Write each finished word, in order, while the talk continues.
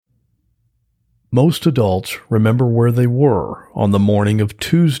Most adults remember where they were on the morning of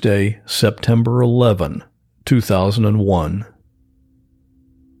Tuesday, September 11, 2001.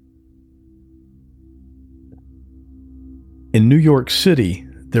 In New York City,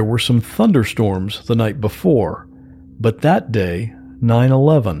 there were some thunderstorms the night before, but that day,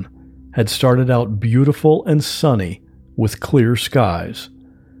 9/11, had started out beautiful and sunny with clear skies.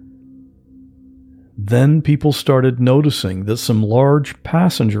 Then people started noticing that some large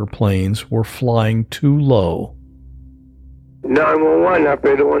passenger planes were flying too low. 911,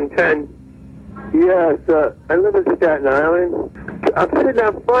 operator 110. Yes, I live in Staten Island. I'm sitting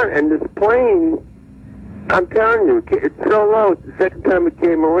out front, and this plane, I'm telling you, it's so low. It's the second time it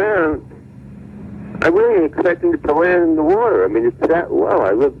came around. I really expected it to land in the water. I mean, it's that low.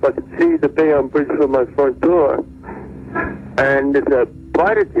 I could see the Bayonne Bridge from my front door. And there's a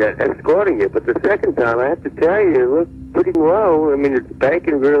fighter jet escorting it, but the second time, I have to tell you, it looked pretty low. I mean, it's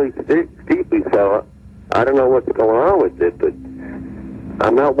banking really steeply, so I don't know what's going on with it, but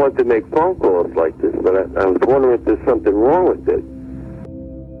I'm not one to make phone calls like this, but I was wondering if there's something wrong with it.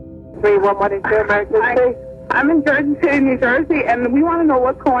 311 emergency? I'm in Jersey City, New Jersey, and we want to know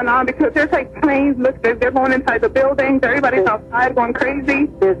what's going on because there's like planes, look, they're going inside the buildings, everybody's outside going crazy.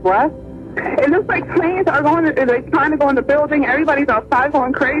 There's what? It looks like planes are they're trying to go in the building, everybody's outside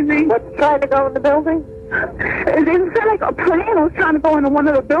going crazy. What's trying to go in the building? It seemed like a plane was trying to go into one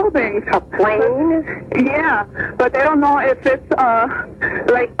of the buildings. A plane? Yeah, but they don't know if it's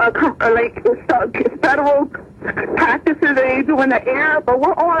federal practices they do in the air, but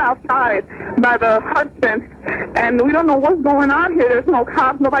we're all outside by the Hudson, and we don't know what's going on here. There's no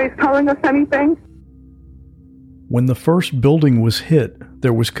cops, nobody's telling us anything. When the first building was hit,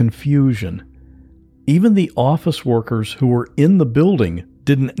 there was confusion. Even the office workers who were in the building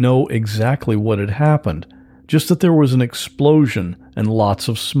didn't know exactly what had happened, just that there was an explosion and lots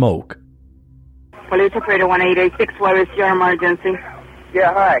of smoke. Police operator 1886, where is your emergency?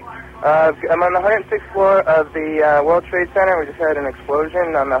 Yeah, hi. I'm on the 106th floor of the World Trade Center. We just had an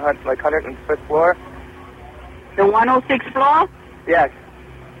explosion on the 105th floor. The 106th floor? Yes.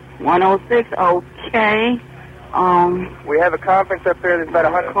 106, okay. We have a conference up there. There's about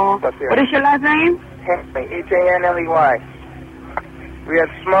 100 people up here. What is your last name? Hanley, Hanley. We have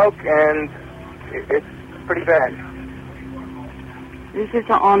smoke, and it's pretty bad. This is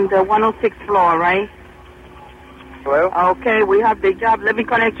on the 106th floor, right? Hello? Okay, we have the job. Let me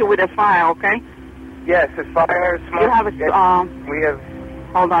connect you with the fire, okay? Yes, it's fire, smoke. You have a, we have...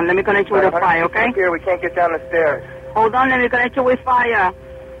 Hold on, let me connect you with the fire, okay? Here, we can't get down the stairs. Hold on, let me connect you with fire.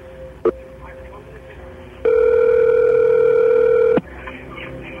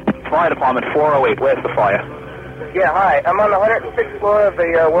 Fire Department 408, where's the fire? Yeah, hi. I'm on the 106th floor of the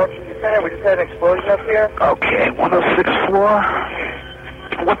World Trade Center. We just had an explosion up here. Okay, 106th floor.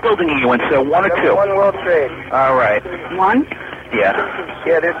 What building are you in, sir? 1 or 2? 1 World Trade. All right. 1? Yeah.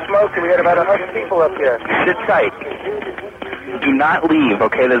 Yeah, there's smoke, and we had about 100 people up here. Sit tight. Do not leave,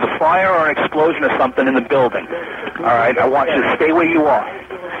 okay? There's a fire or an explosion or something in the building. All right, I want you to stay where you are.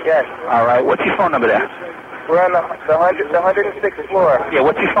 Yes. All right, what's your phone number there? We're on the 106th floor. Yeah,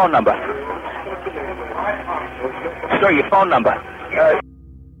 what's your phone number? Sir, your phone number.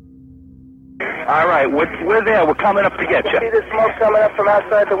 All right, we're there. We're coming up to get you. See the smoke coming up from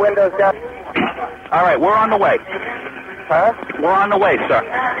outside the windows down. All right, we're on the way. Huh? We're on the way, sir.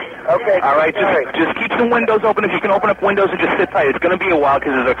 Okay. All right, just keep some windows open. If you can open up windows and just sit tight. It's going to be a while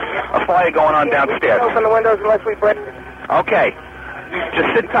because there's a fire going on downstairs. We can't open the windows unless we break. Okay.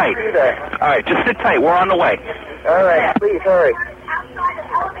 Just sit tight. All right, just sit tight. We're on the way. All right, please hurry.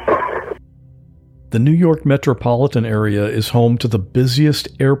 The New York metropolitan area is home to the busiest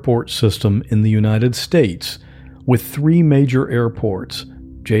airport system in the United States, with 3 major airports,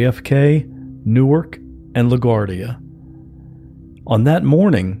 JFK, Newark, and LaGuardia. On that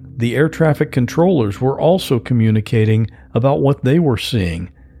morning, the air traffic controllers were also communicating about what they were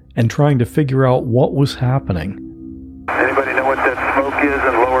seeing and trying to figure out what was happening. Anybody know what that smoke is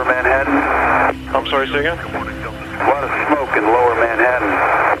in Lower Manhattan? I'm sorry, say again? A lot of smoke in Lower Manhattan.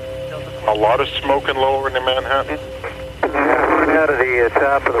 A lot of smoke in Lower Manhattan? Coming out of the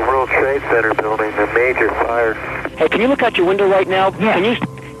top of the World Trade Center building, the major fire. Hey, can you look out your window right now? Yeah.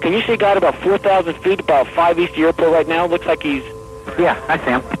 Can you see a guy at about 4,000 feet, about 5 east of the airport right now? Looks like he's... Yeah, I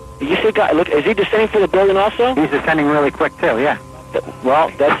see him. You see a guy, look, is he descending for the building also? He's descending really quick, too, yeah. Well,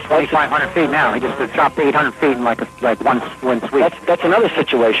 that's 2,500 feet now. He just dropped 800 feet in like one sweep. That's another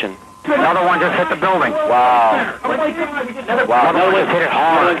situation. Another one just hit the building. Wow. Wow, another one just hit it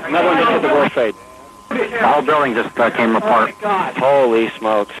hard. Another one just hit the World Trade. The whole building just came apart. Holy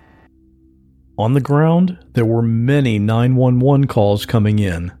smokes. On the ground, there were many 911 calls coming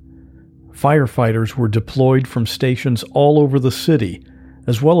in. Firefighters were deployed from stations all over the city,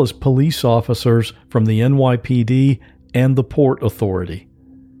 as well as police officers from the NYPD and the Port Authority.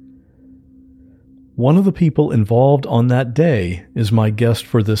 One of the people involved on that day is my guest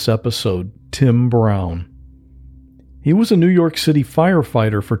for this episode, Tim Brown. He was a New York City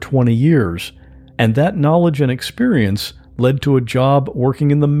firefighter for 20 years, and that knowledge and experience led to a job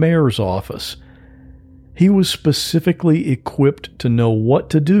working in the mayor's office. He was specifically equipped to know what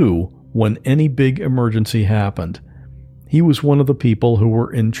to do when any big emergency happened. He was one of the people who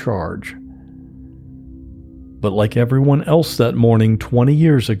were in charge. But like everyone else that morning 20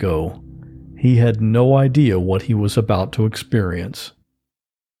 years ago, he had no idea what he was about to experience.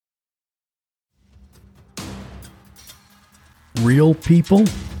 Real people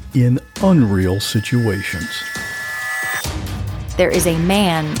in unreal situations. There is a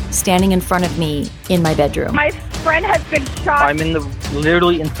man standing in front of me in my bedroom. My friend has been shot. I'm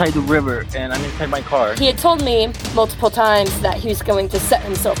literally inside the river, and I'm inside my car. He had told me multiple times that he was going to set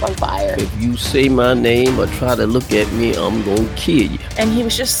himself on fire. If you say my name or try to look at me, I'm going to kill you. And he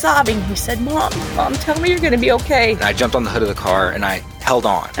was just sobbing. He said, Mom, tell me you're going to be okay. And I jumped on the hood of the car, and I held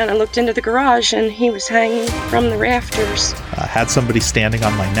on. And I looked into the garage, and he was hanging from the rafters. I had somebody standing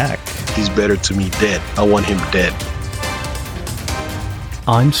on my neck. He's better to me dead. I want him dead.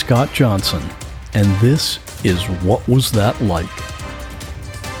 I'm Scott Johnson, and this is What Was That Like?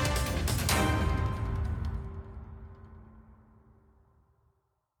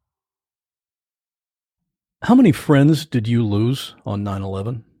 How many friends did you lose on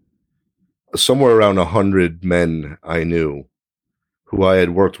 9/11? Somewhere around 100 men I knew who I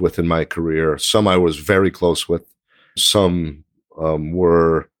had worked with in my career. Some I was very close with. Some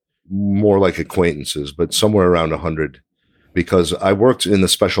were more like acquaintances, but somewhere around 100. Because I worked in the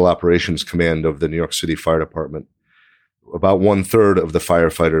Special Operations Command of the New York City Fire Department. About 1/3 of the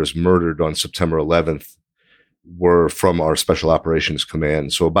firefighters murdered on September 11th were from our Special Operations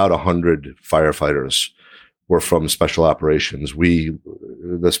Command. So about 100 firefighters were from Special Operations.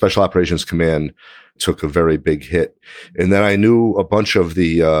 The Special Operations Command took a very big hit. And then I knew a bunch of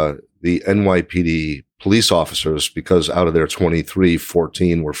the NYPD police officers because out of their 23,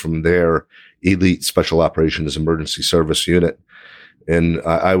 14 were from their elite Special Operations Emergency Service Unit. And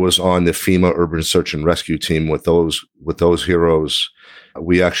I was on the FEMA Urban Search and Rescue team with those heroes.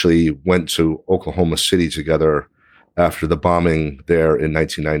 We actually went to Oklahoma City together after the bombing there in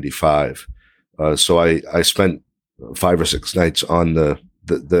 1995. So I spent 5 or 6 nights on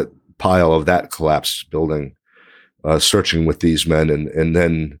the pile of that collapsed building, searching with these men. And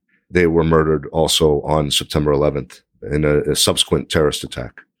then they were murdered also on September 11th in a subsequent terrorist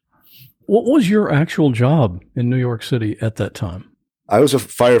attack. What was your actual job in New York City at that time? I was a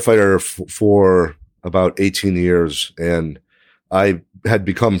firefighter for about 18 years, and I had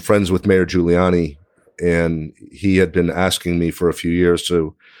become friends with Mayor Giuliani, and he had been asking me for a few years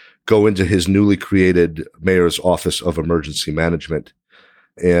to go into his newly created Mayor's Office of Emergency Management.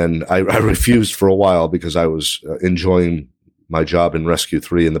 And I refused for a while because I was enjoying my job in Rescue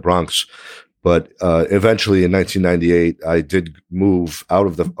 3 in the Bronx. But eventually in 1998, I did move out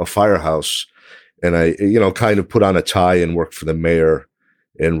of a firehouse, and I, kind of put on a tie and worked for the mayor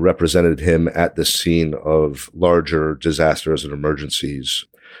and represented him at the scene of larger disasters and emergencies.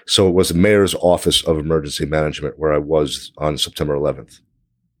 So it was the Mayor's Office of Emergency Management where I was on September 11th.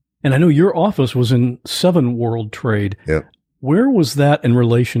 And I know your office was in 7 World Trade. Yeah. Where was that in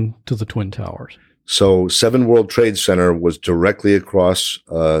relation to the Twin Towers? So 7 World Trade Center was directly across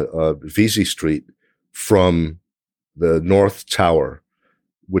Vesey Street from the North Tower,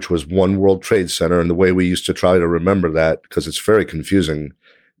 which was 1 World Trade Center. And the way we used to try to remember that, because it's very confusing,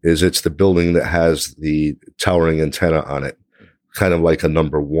 is it's the building that has the towering antenna on it, kind of like a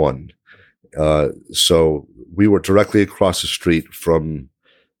number 1. So we were directly across the street from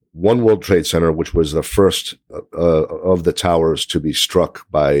 1 World Trade Center, which was the first of the towers to be struck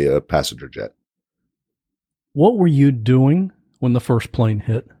by a passenger jet. What were you doing when the first plane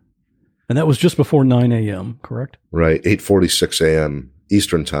hit? And that was just before 9 a.m., correct? Right, 8:46 a.m.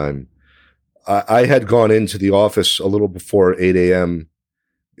 Eastern Time. I had gone into the office a little before 8 a.m.,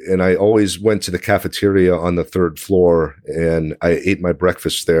 and I always went to the cafeteria on the 3rd floor, and I ate my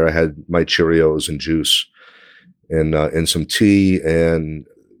breakfast there. I had my Cheerios and juice and some tea, and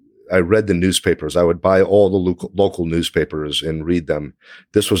I read the newspapers. I would buy all the local newspapers and read them.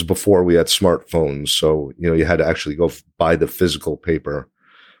 This was before we had smartphones, so you had to actually go buy the physical paper.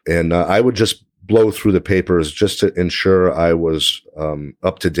 And I would just blow through the papers just to ensure I was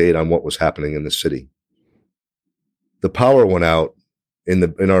up to date on what was happening in the city. The power went out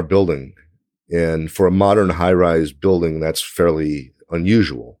in our building, and for a modern high-rise building, that's fairly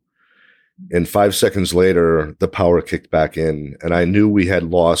unusual. And 5 seconds later, the power kicked back in, and I knew we had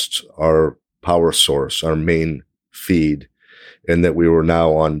lost our power source, our main feed, and that we were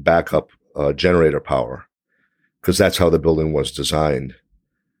now on backup generator power, because that's how the building was designed.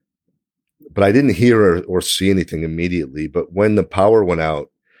 But I didn't hear or see anything immediately. But when the power went out,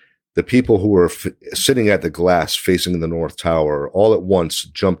 the people who were sitting at the glass facing the North Tower all at once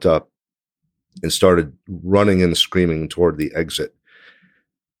jumped up and started running and screaming toward the exit.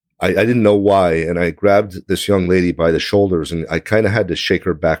 I didn't know why, and I grabbed this young lady by the shoulders, and I kind of had to shake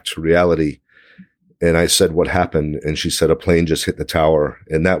her back to reality. And I said, "What happened?" And she said, "A plane just hit the tower."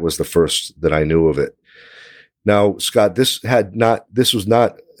 And that was the first that I knew of it. Now, Scott, this was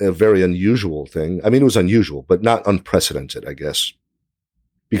not a very unusual thing. I mean, it was unusual, but not unprecedented, I guess,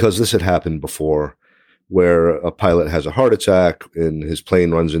 because this had happened before, where a pilot has a heart attack and his plane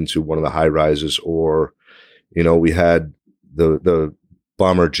runs into one of the high rises, or, we had the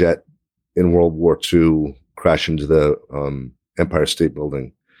bomber jet in World War II crash into the Empire State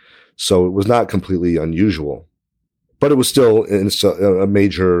Building. So it was not completely unusual, but it was still a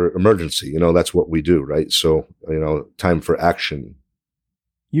major emergency. That's what we do, right? So, time for action.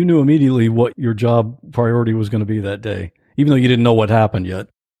 You knew immediately what your job priority was going to be that day, even though you didn't know what happened yet.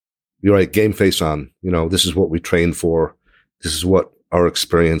 You're right. Game face on. This is what we trained for. This is what our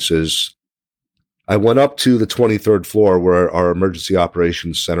experience is. I went up to the 23rd floor where our emergency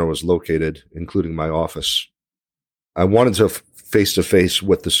operations center was located, including my office. I wanted to face-to-face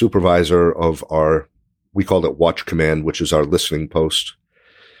with the supervisor of we called it Watch Command, which is our listening post,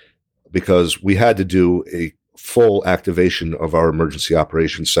 because we had to do a full activation of our emergency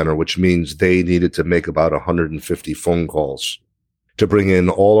operations center, which means they needed to make about 150 phone calls to bring in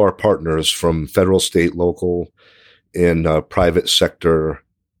all our partners from federal, state, local, and private sector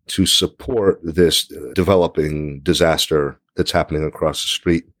to support this developing disaster that's happening across the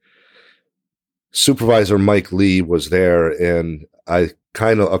street. Supervisor Mike Lee was there, and I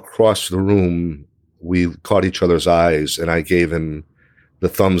kind of across the room, we caught each other's eyes, and I gave him the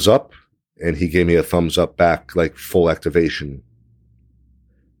thumbs up, and he gave me a thumbs up back, like full activation.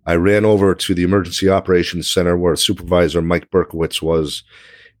 I ran over to the Emergency Operations Center where Supervisor Mike Berkowitz was,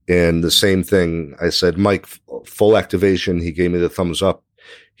 and the same thing. I said, "Mike, full activation." He gave me the thumbs up.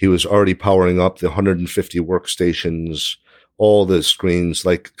 He was already powering up the 150 workstations, all the screens,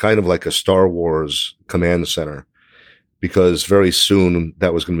 kind of like a Star Wars command center, because very soon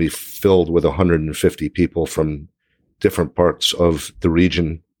that was going to be filled with 150 people from different parts of the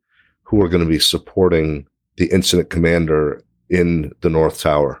region who were going to be supporting the incident commander in the North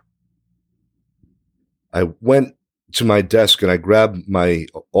Tower. I went to my desk and I grabbed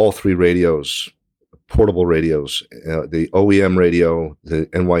all three radios, portable radios, the OEM radio, the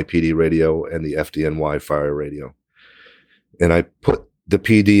NYPD radio, and the FDNY fire radio. And I put the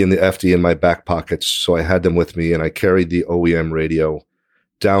PD and the FD in my back pockets, so I had them with me, and I carried the OEM radio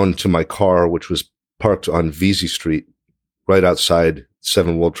down to my car, which was parked on Vesey Street, right outside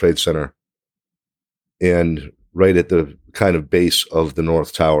 7 World Trade Center, and right at the kind of base of the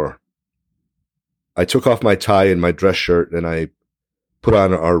North Tower. I took off my tie and my dress shirt, and I put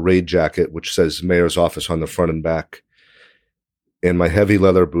on our raid jacket, which says Mayor's Office on the front and back, and my heavy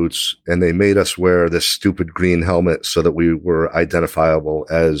leather boots, and they made us wear this stupid green helmet so that we were identifiable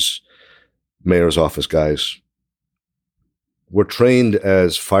as Mayor's Office guys. We're trained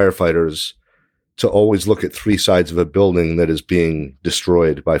as firefighters to always look at three sides of a building that is being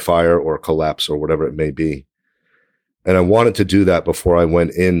destroyed by fire or collapse or whatever it may be. And I wanted to do that before I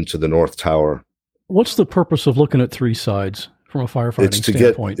went into the North Tower. What's the purpose of looking at three sides from a firefighting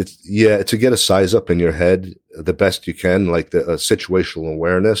standpoint? To get a size up in your head the best you can, like the situational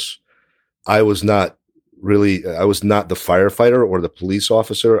awareness. I was not the firefighter or the police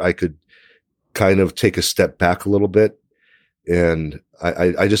officer. I could kind of take a step back a little bit. And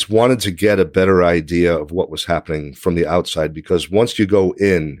I just wanted to get a better idea of what was happening from the outside, because once you go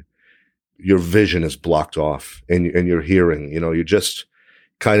in, your vision is blocked off and your hearing, you're just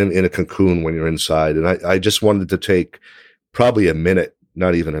kind of in a cocoon when you're inside. And I just wanted to take probably a minute,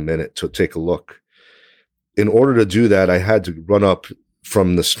 not even a minute, to take a look. In order to do that, I had to run up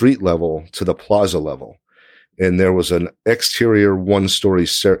from the street level to the plaza level. And there was an exterior one-story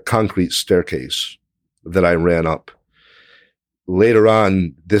concrete staircase that I ran up. Later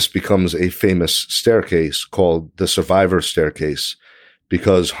on, this becomes a famous staircase called the Survivor Staircase,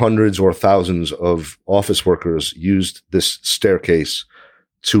 because hundreds or thousands of office workers used this staircase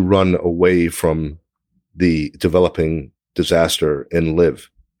to run away from the developing disaster and live.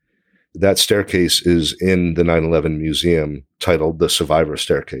 That staircase is in the 9/11 museum, titled the Survivor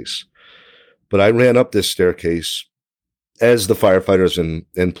Staircase. But I ran up this staircase, as the firefighters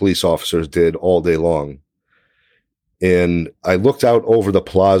and police officers did all day long. And I looked out over the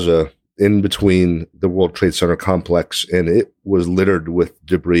plaza in between the World Trade Center complex, and it was littered with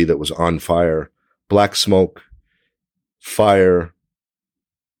debris that was on fire. Black smoke, fire,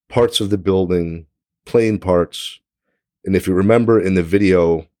 parts of the building, plane parts. And if you remember in the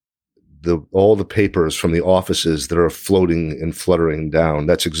video, all the papers from the offices that are floating and fluttering down,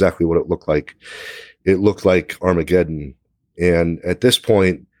 that's exactly what it looked like. It looked like Armageddon. And at this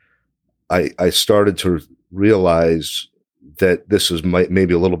point, I started to realize that this is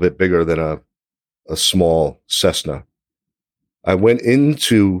maybe a little bit bigger than a small Cessna. I went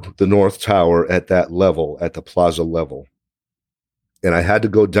into the North Tower at that level, at the plaza level. And I had to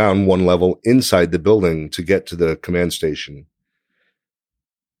go down one level inside the building to get to the command station.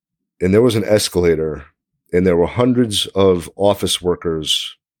 And there was an escalator, and there were hundreds of office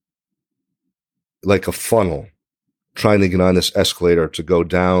workers, like a funnel, trying to get on this escalator to go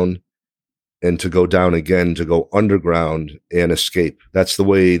down and to go down again, to go underground and escape. That's the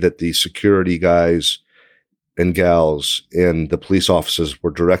way that the security guys and gals and the police officers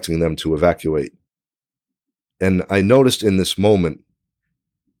were directing them to evacuate. And I noticed in this moment,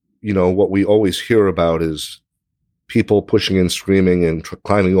 what we always hear about is people pushing and screaming and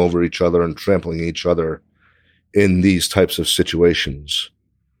climbing over each other and trampling each other in these types of situations,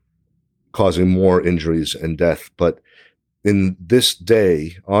 causing more injuries and death. But on this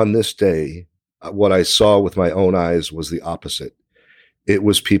day, what I saw with my own eyes was the opposite. It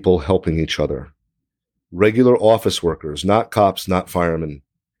was people helping each other. Regular office workers, not cops, not firemen.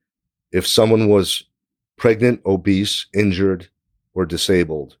 If someone was pregnant, obese, injured, or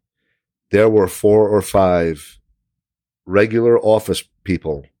disabled, there were 4 or 5 regular office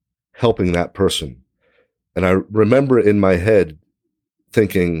people helping that person. And I remember in my head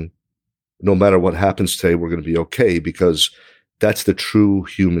thinking, no matter what happens today, we're going to be okay, because that's the true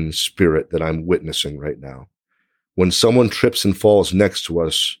human spirit that I'm witnessing right now. When someone trips and falls next to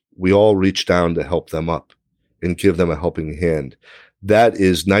us, we all reach down to help them up and give them a helping hand. That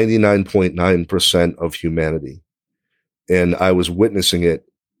is 99.9% of humanity. And I was witnessing it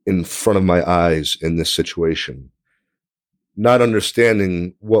in front of my eyes in this situation. Not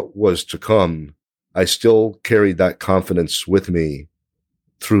understanding what was to come, I still carried that confidence with me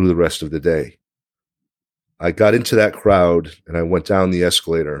through the rest of the day. I got into that crowd and I went down the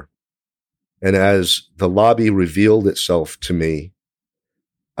escalator. And as the lobby revealed itself to me,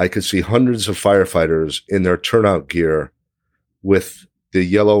 I could see hundreds of firefighters in their turnout gear with the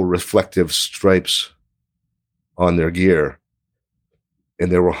yellow reflective stripes on their gear.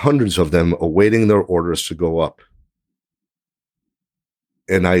 And there were hundreds of them awaiting their orders to go up.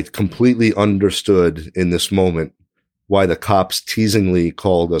 And I completely understood in this moment why the cops teasingly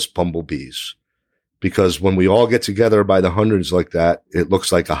called us bumblebees. Because when we all get together by the hundreds like that, it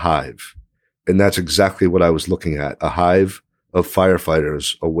looks like a hive. And that's exactly what I was looking at, a hive of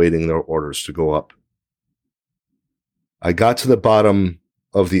firefighters awaiting their orders to go up. I got to the bottom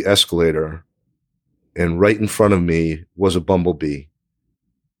of the escalator, and right in front of me was a bumblebee.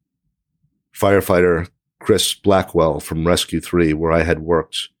 Firefighter Chris Blackwell from Rescue 3, where I had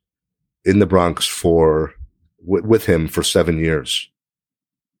worked in the Bronx with him for 7 years.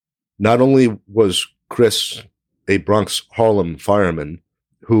 Not only was Chris a Bronx Harlem fireman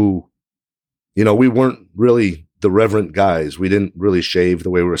who, we weren't really the reverent guys. We didn't really shave the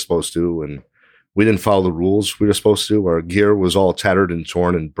way we were supposed to, and we didn't follow the rules we were supposed to. Our gear was all tattered and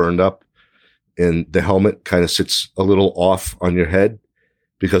torn and burned up, and the helmet kind of sits a little off on your head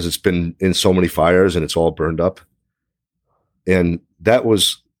because it's been in so many fires and it's all burned up. And that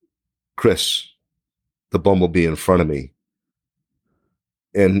was Chris, the bumblebee in front of me.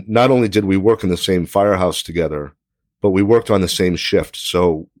 And not only did we work in the same firehouse together, but we worked on the same shift.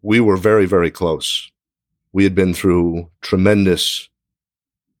 So we were very, very close. We had been through tremendous,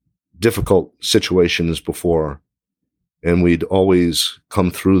 difficult situations before, and we'd always come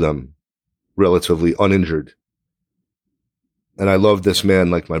through them relatively uninjured. And I loved this man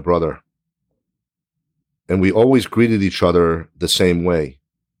like my brother. And we always greeted each other the same way.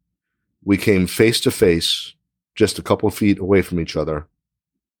 We came face to face, just a couple feet away from each other.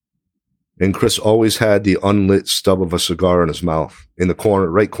 And Chris always had the unlit stub of a cigar in his mouth, in the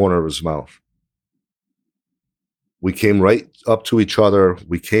right corner of his mouth. We came right up to each other.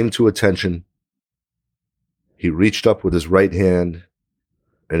 We came to attention. He reached up with his right hand,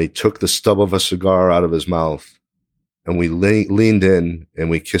 and he took the stub of a cigar out of his mouth. And we leaned in, and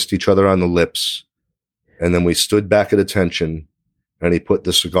we kissed each other on the lips. And then we stood back at attention, and he put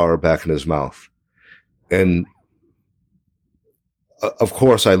the cigar back in his mouth. And of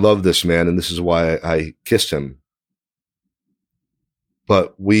course, I love this man, and this is why I kissed him.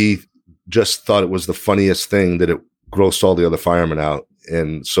 but we just thought it was the funniest thing that it grossed all the other firemen out.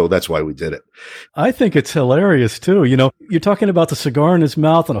 And so that's why we did it. I think it's hilarious too. You know, you're talking about the cigar in his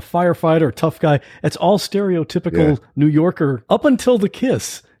mouth and a firefighter, a tough guy. It's all stereotypical New Yorker up until the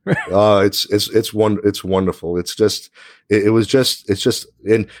kiss. It's wonderful. It's just we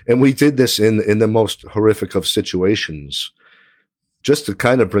did this in the most horrific of situations, just to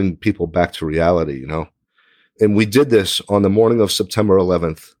kind of bring people back to reality, you know. And we did this on the morning of September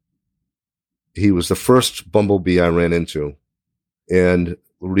 11th. He was the first bumblebee I ran into. And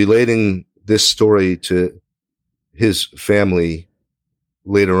relating this story to his family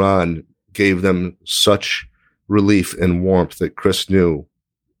later on gave them such relief and warmth that Chris knew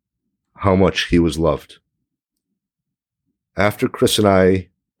how much he was loved. After Chris and I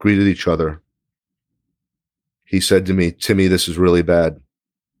greeted each other, he said to me, "Timmy, this is really bad."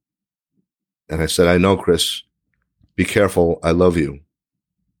 And I said, "I know, Chris. Be careful. I love you."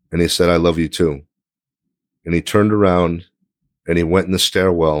 And he said, "I love you too." And he turned around and he went in the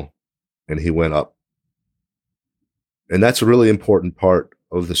stairwell and he went up. And that's a really important part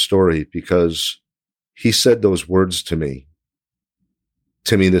of the story, because he said those words to me,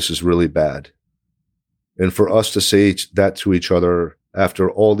 "Timmy, this is really bad." And for us to say that to each other after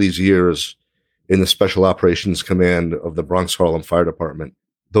all these years in the Special Operations Command of the Bronx Harlem Fire Department,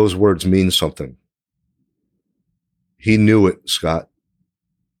 those words mean something. He knew it, Scott.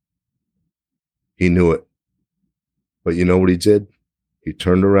 He knew it. But you know what he did? He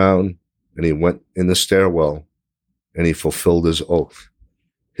turned around and he went in the stairwell and he fulfilled his oath.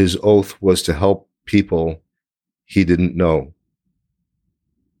 His oath was to help people he didn't know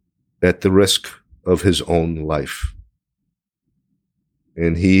at the risk of his own life.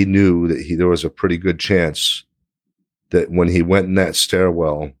 And he knew that there was a pretty good chance that when he went in that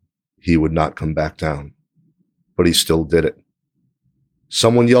stairwell, he would not come back down. But he still did it.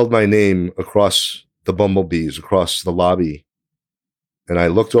 Someone yelled my name across the bumblebees, across the lobby. And I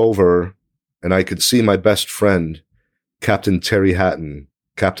looked over and I could see my best friend, Captain Terry Hatton,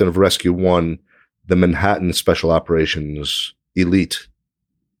 captain of Rescue 1, the Manhattan Special Operations Elite.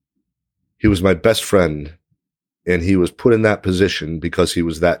 He was my best friend, and he was put in that position because he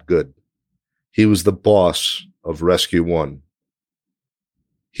was that good. He was the boss of Rescue 1.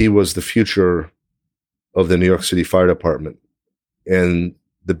 He was the future of the New York City Fire Department. And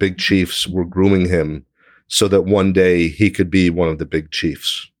the big chiefs were grooming him so that one day he could be one of the big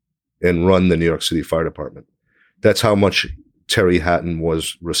chiefs and run the New York City Fire Department. That's how much Terry Hatton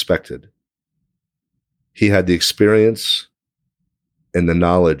was respected. He had the experience and the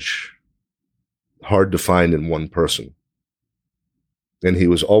knowledge, hard to find in one person. And he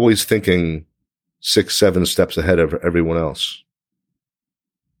was always thinking 6, 7 steps ahead of everyone else.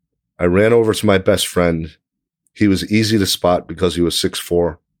 I ran over to my best friend. He was easy to spot because he was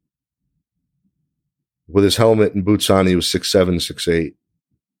 6'4". With his helmet and boots on, he was 6'7", 6'8".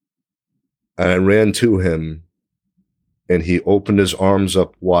 And I ran to him, and he opened his arms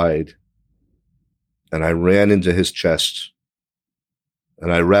up wide, and I ran into his chest,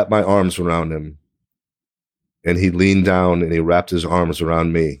 and I wrapped my arms around him, and he leaned down, and he wrapped his arms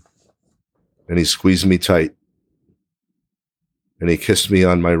around me, and he squeezed me tight, and he kissed me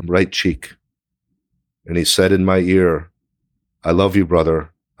on my right cheek. And he said in my ear, "I love you,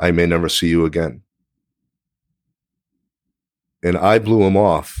 brother. I may never see you again." And I blew him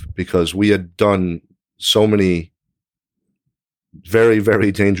off because we had done so many very,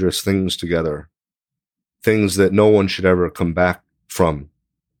 very dangerous things together, things that no one should ever come back from,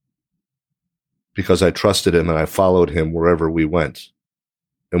 because I trusted him and I followed him wherever we went.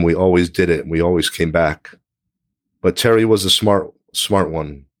 And we always did it, and we always came back. But Terry was a smart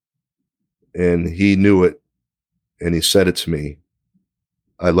one. And he knew it, and he said it to me.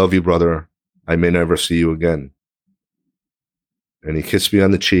 "I love you, brother. I may never see you again." And he kissed me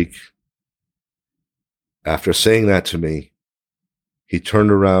on the cheek. After saying that to me, he turned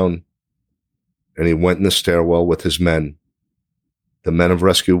around and he went in the stairwell with his men, the men of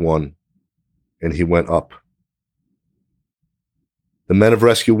Rescue 1, and he went up. The men of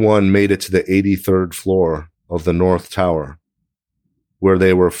Rescue 1 made it to the 83rd floor of the North Tower, where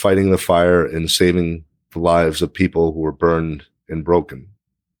they were fighting the fire and saving the lives of people who were burned and broken.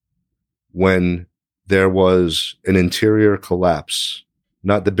 When there was an interior collapse,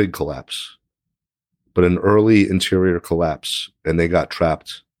 not the big collapse, but an early interior collapse, and they got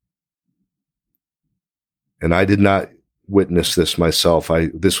trapped. And I did not witness this myself.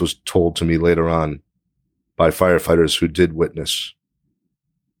 This was told to me later on by firefighters who did witness,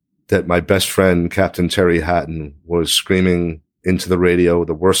 that my best friend, Captain Terry Hatton, was screaming into the radio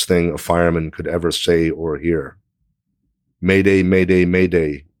the worst thing a fireman could ever say or hear. Mayday, mayday,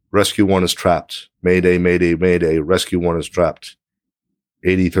 mayday. Rescue 1 is trapped. Mayday, mayday, mayday. Rescue 1 is trapped.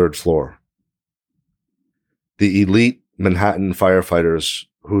 83rd floor. The elite Manhattan firefighters,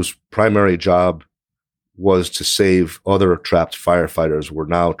 whose primary job was to save other trapped firefighters, were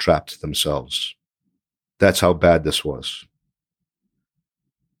now trapped themselves. That's how bad this was.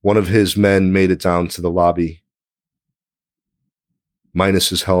 One of his men made it down to the lobby, minus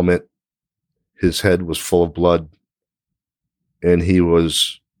his helmet. His head was full of blood, and he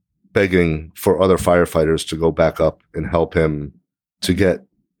was begging for other firefighters to go back up and help him to get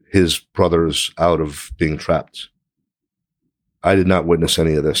his brothers out of being trapped. I did not witness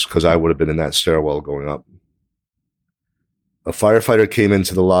any of this because I would have been in that stairwell going up. A firefighter came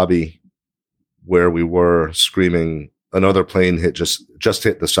into the lobby where we were screaming, another plane just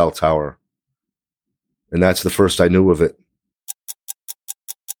hit the South Tower. And that's the first I knew of it.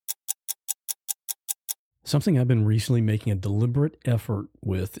 Something I've been recently making a deliberate effort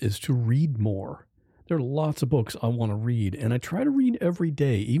with is to read more. There are lots of books I want to read, and I try to read every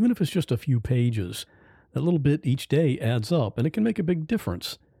day, even if it's just a few pages. That little bit each day adds up, and it can make a big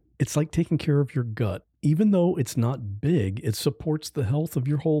difference. It's like taking care of your gut. Even though it's not big, it supports the health of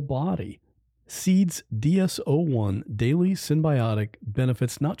your whole body. Seed's DS-01 Daily Synbiotic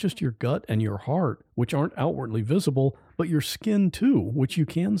benefits not just your gut and your heart, which aren't outwardly visible, but your skin too, which you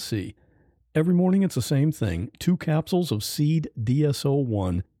can see. Every morning it's the same thing, 2 capsules of Seed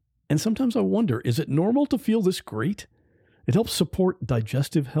DS-01. And sometimes I wonder, is it normal to feel this great? It helps support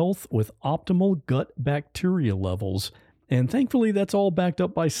digestive health with optimal gut bacteria levels. And thankfully that's all backed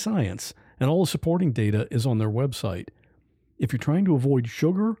up by science, and all the supporting data is on their website. If you're trying to avoid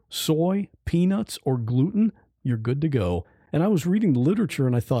sugar, soy, peanuts, or gluten, you're good to go. And I was reading the literature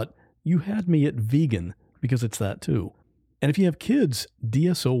and I thought, you had me at vegan, because it's that too. And if you have kids,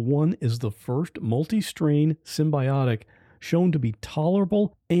 DS-01 is the first multi-strain symbiotic shown to be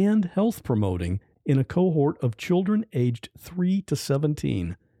tolerable and health-promoting in a cohort of children aged 3 to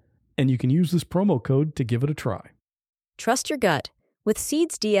 17. And you can use this promo code to give it a try. Trust your gut with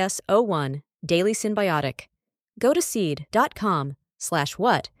Seed's DS-01 Daily Synbiotic. Go to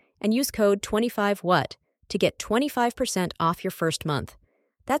seed.com/what and use code 25what to get 25% off your first month.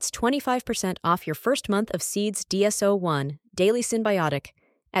 That's 25% off your first month of Seed's DS-01 Daily Synbiotic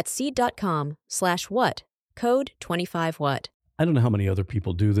at seed.com/what, code 25what. I don't know how many other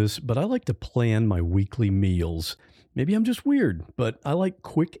people do this, but I like to plan my weekly meals. Maybe I'm just weird, but I like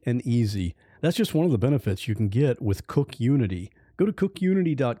quick and easy. That's just one of the benefits you can get with Cook Unity. Go to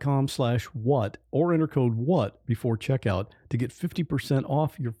cookunity.com/what or enter code WHAT before checkout to get 50%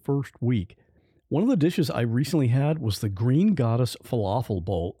 off your first week. One of the dishes I recently had was the Green Goddess Falafel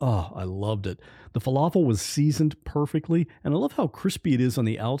Bowl. Oh, I loved it. The falafel was seasoned perfectly, and I love how crispy it is on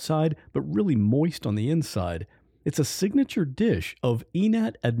the outside, but really moist on the inside. It's a signature dish of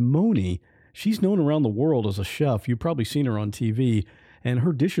Einat Admoni. She's known around the world as a chef. You've probably seen her on TV, and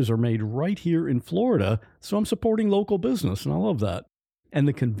her dishes are made right here in Florida, so I'm supporting local business, and I love that. And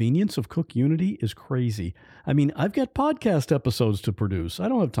the convenience of Cook Unity is crazy. I mean, I've got podcast episodes to produce. I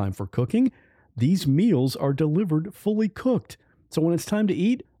don't have time for cooking. These meals are delivered fully cooked. So when it's time to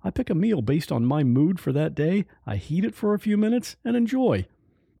eat, I pick a meal based on my mood for that day. I heat it for a few minutes and enjoy.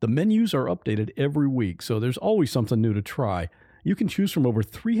 The menus are updated every week, so there's always something new to try. You can choose from over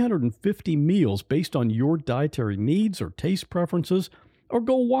 350 meals based on your dietary needs or taste preferences, or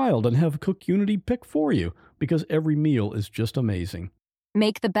go wild and have Cook Unity pick for you, because every meal is just amazing.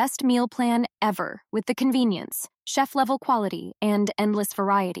 Make the best meal plan ever with the convenience, chef-level quality, and endless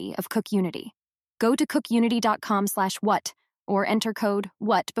variety of Cook Unity. Go to cookunity.com/what or enter code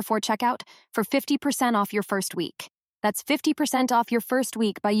WHAT before checkout for 50% off your first week. That's 50% off your first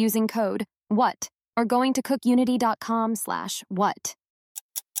week by using code WHAT or going to cookunity.com/what.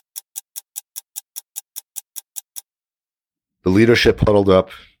 The leadership huddled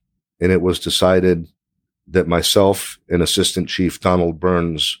up, and it was decided that myself and Assistant Chief Donald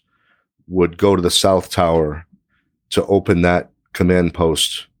Burns would go to the South Tower to open that command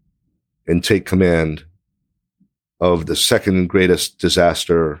post and take command of the second greatest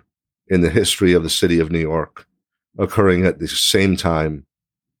disaster in the history of the city of New York, occurring at the same time,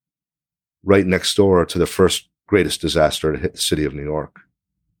 right next door to the first greatest disaster to hit the city of New York.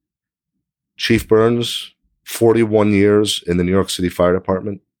 Chief Burns, 41 years in the New York City Fire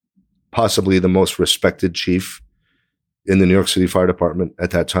Department, possibly the most respected chief in the New York City Fire Department at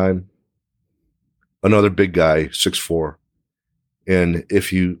that time. Another big guy, 6'4". And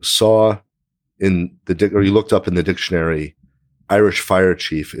if you saw or you looked up in the dictionary, Irish fire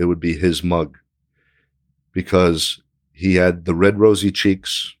chief, it would be his mug, because he had the red rosy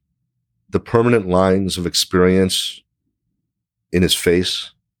cheeks, the permanent lines of experience in his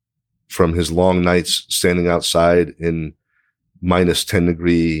face from his long nights standing outside in minus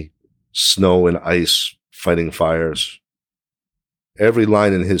 10-degree snow and ice fighting fires. Every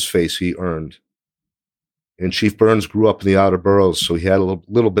line in his face he earned. And Chief Burns grew up in the outer boroughs, so he had a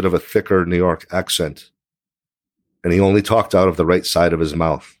little bit of a thicker New York accent. And he only talked out of the right side of his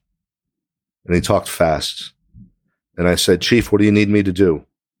mouth. And he talked fast. And I said, Chief, what do you need me to do?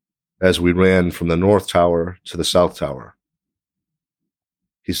 As we ran from the North Tower to the South Tower.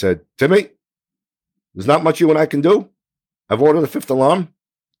 He said, Timmy, there's not much you and I can do. I've ordered a fifth alarm.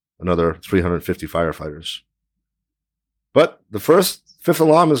 Another 350 firefighters. But the fifth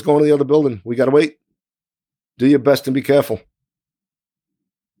alarm is going to the other building. We got to wait. Do your best and be careful.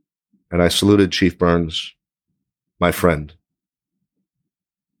 And I saluted Chief Burns, my friend.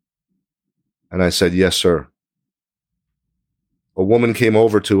 And I said, yes, sir. A woman came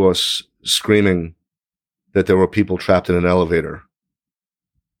over to us screaming that there were people trapped in an elevator.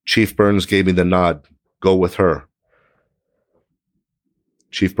 Chief Burns gave me the nod. Go with her.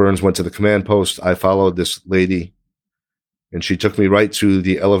 Chief Burns went to the command post. I followed this lady, and she took me right to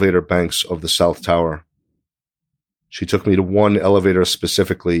the elevator banks of the South Tower. She took me to one elevator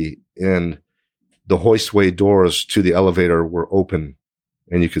specifically, and the hoistway doors to the elevator were open,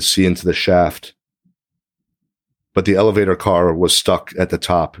 and you could see into the shaft. But the elevator car was stuck at the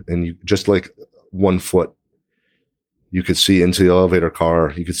top, and you, just like 1 foot, you could see into the elevator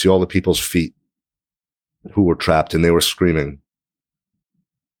car. You could see all the people's feet who were trapped, and they were screaming.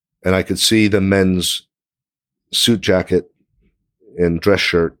 And I could see the men's suit jacket and dress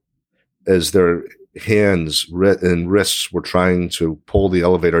shirt as their hands and wrists were trying to pull the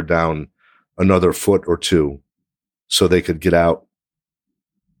elevator down another foot or two so they could get out.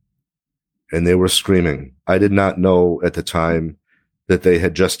 And they were screaming. I did not know at the time that they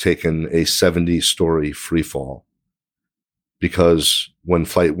had just taken a 70-story free fall, because when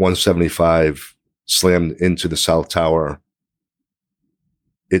Flight 175 slammed into the South Tower,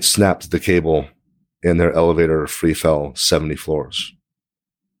 it snapped the cable and their elevator free fell 70 floors.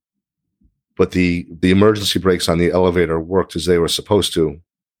 But the emergency brakes on the elevator worked as they were supposed to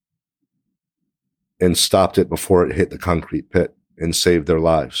and stopped it before it hit the concrete pit and saved their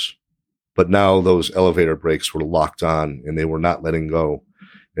lives. But now those elevator brakes were locked on and they were not letting go.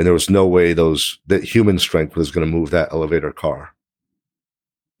 And there was no way that human strength was going to move that elevator car.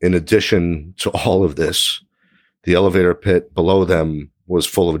 In addition to all of this, the elevator pit below them was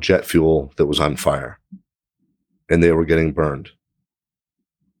full of jet fuel that was on fire, and they were getting burned.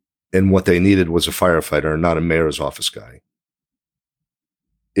 And what they needed was a firefighter, not a mayor's office guy.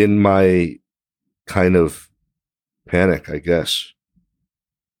 In my kind of panic, I guess,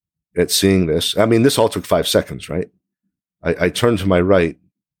 at seeing this, I mean, this all took 5 seconds, right? I turned to my right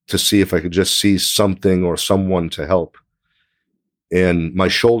to see if I could just see something or someone to help. And my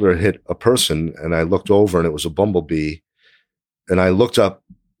shoulder hit a person, and I looked over, and it was a bumblebee. And I looked up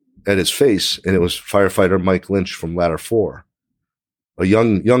at his face, and it was firefighter Mike Lynch from Ladder 4, a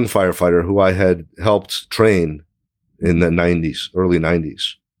young firefighter who I had helped train in the 90s, early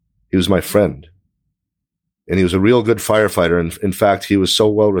 90s. He was my friend, and he was a real good firefighter. And in fact, he was so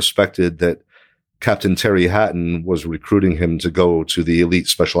well respected that Captain Terry Hatton was recruiting him to go to the Elite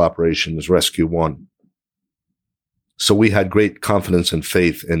Special Operations Rescue 1. So we had great confidence and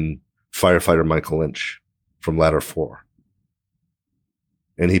faith in firefighter Michael Lynch from Ladder 4.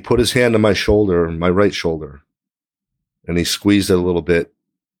 And he put his hand on my shoulder, my right shoulder, and he squeezed it a little bit,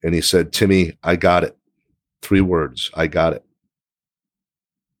 and he said, Timmy, I got it. 3 words, I got it.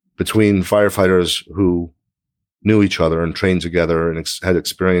 Between firefighters who knew each other and trained together and had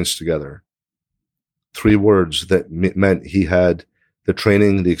experience together, 3 words that meant he had the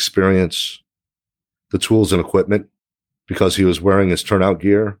training, the experience, the tools and equipment, because he was wearing his turnout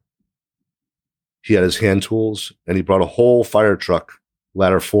gear. He had his hand tools, and he brought a whole fire truck,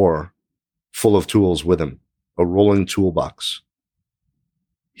 Ladder 4, full of tools with him, a rolling toolbox.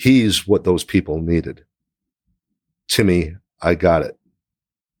 He's what those people needed. Timmy, I got it.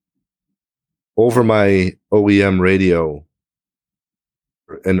 Over my OEM radio,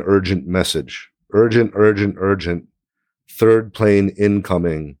 an urgent message. Urgent, urgent, urgent. 3rd plane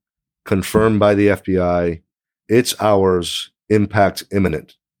incoming. Confirmed by the FBI. It's ours. Impact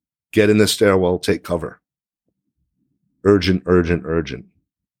imminent. Get in the stairwell. Take cover. Urgent, urgent, urgent.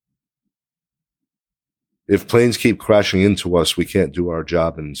 If planes keep crashing into us, we can't do our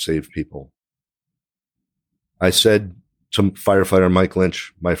job and save people. I said to firefighter Mike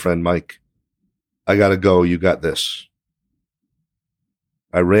Lynch, my friend Mike, I gotta go. You got this.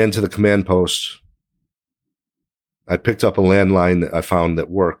 I ran to the command post. I picked up a landline that I found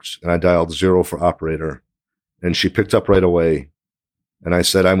that worked, and I dialed 0 for operator. And she picked up right away, And I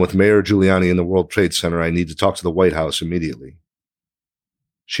said, I'm with Mayor Giuliani in the World Trade Center. I need to talk to the White House immediately.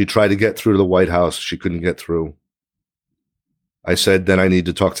 She tried to get through to the White House. She couldn't get through. I said, then I need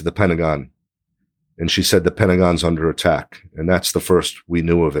to talk to the Pentagon. And she said, the Pentagon's under attack. And that's the first we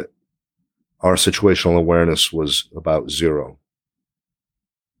knew of it. Our situational awareness was about zero.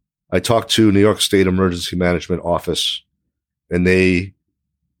 I talked to New York State Emergency Management Office, and they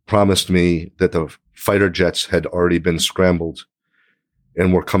promised me that the fighter jets had already been scrambled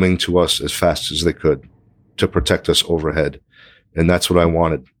and were coming to us as fast as they could to protect us overhead. And that's what I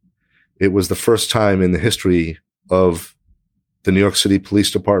wanted. It was the first time in the history of the New York City Police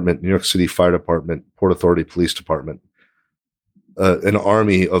Department, New York City Fire Department, Port Authority Police Department, an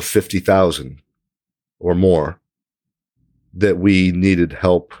army of 50,000 or more, that we needed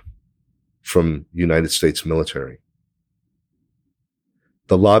help from United States military.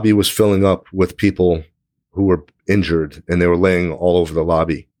 The lobby was filling up with people who were injured, and they were laying all over the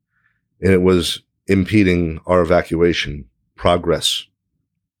lobby. And it was impeding our evacuation progress.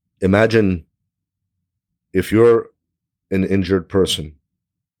 Imagine if you're an injured person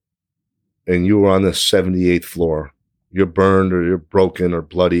and you were on the 78th floor, you're burned or you're broken or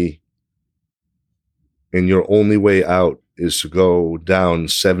bloody, and your only way out is to go down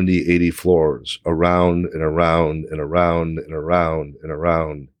 70, 80 floors, around and around and around and around and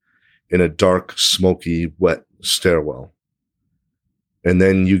around in a dark, smoky, wet stairwell. And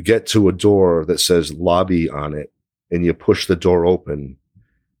then you get to a door that says lobby on it, and you push the door open,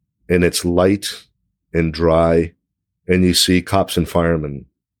 and it's light and dry, and you see cops and firemen,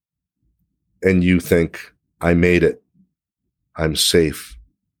 and you think, I made it. I'm safe.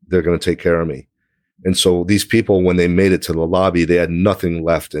 They're going to take care of me. And so these people, when they made it to the lobby, they had nothing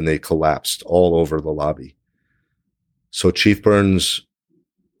left, and they collapsed all over the lobby. So Chief Burns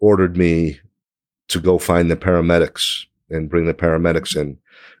ordered me to go find the paramedics and bring the paramedics in,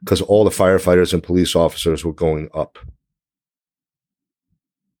 because all the firefighters and police officers were going up.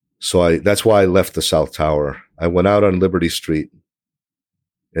 So that's why I left the South Tower. I went out on Liberty Street,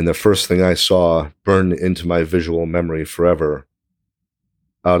 and the first thing I saw burned into my visual memory forever,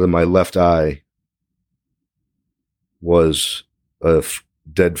 out of my left eye, was a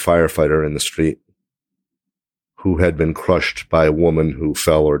dead firefighter in the street who had been crushed by a woman who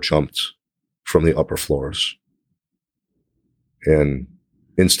fell or jumped from the upper floors and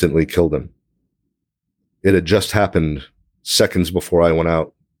instantly killed him. It had just happened seconds before I went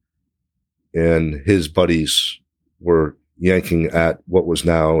out, and his buddies were yanking at what was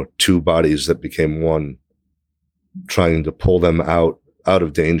now two bodies that became one, trying to pull them out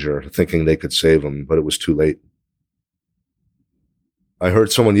of danger, thinking they could save them, but it was too late. I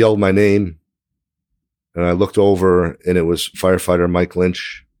heard someone yell my name, and I looked over, and it was firefighter Mike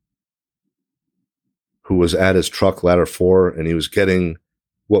Lynch, who was at his truck, ladder 4, and he was getting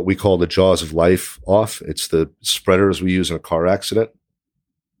what we call the jaws of life off. It's the spreaders we use in a car accident.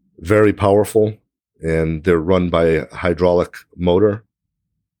 Very powerful, and they're run by a hydraulic motor,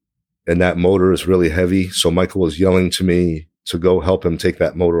 and that motor is really heavy. So Michael was yelling to me to go help him take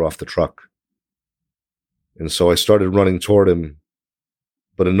that motor off the truck. And so I started running toward him,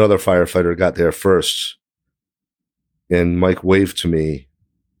 but another firefighter got there first, and Mike waved to me,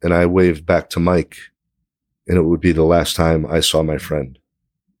 and I waved back to Mike, and it would be the last time I saw my friend.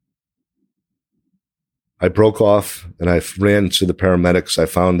 I broke off, and I ran to the paramedics. I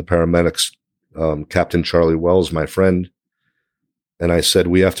found the paramedics, Captain Charlie Wells, my friend, and I said,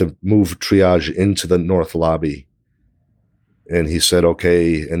 we have to move triage into the north lobby. And he said,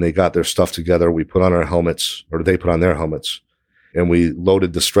 okay, and they got their stuff together. We put on our helmets, or they put on their helmets, and we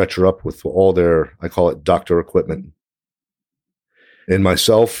loaded the stretcher up with all their, I call it doctor equipment. And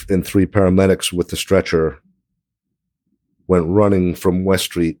myself and 3 paramedics with the stretcher went running from West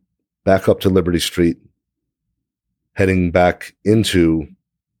Street back up to Liberty Street, heading back into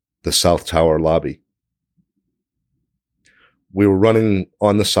the South Tower lobby. We were running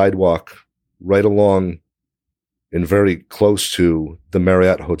on the sidewalk right along and very close to the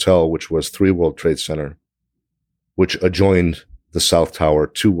Marriott Hotel, which was 3 World Trade Center, which adjoined the South Tower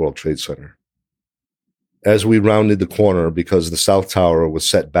 2 World Trade Center. As we rounded the corner, because the South Tower was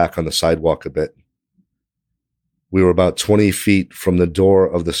set back on the sidewalk a bit, we were about 20 feet from the door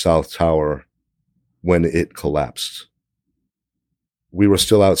of the South Tower when it collapsed. We were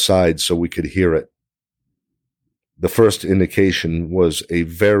still outside, so we could hear it. The first indication was a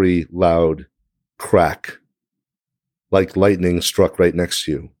very loud crack, like lightning struck right next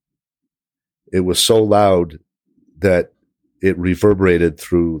to you. It was so loud that it reverberated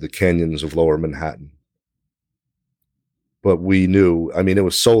through the canyons of Lower Manhattan. But we knew, I mean, it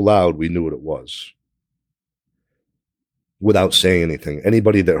was so loud, we knew what it was. without saying anything.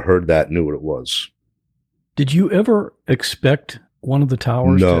 Anybody that heard that knew what it was. Did you ever expect one of the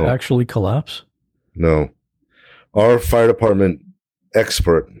towers to actually collapse? No. Our fire department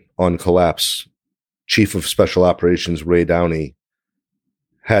expert on collapse, Chief of Special Operations Ray Downey,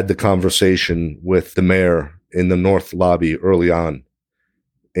 had the conversation with the mayor in the North lobby early on.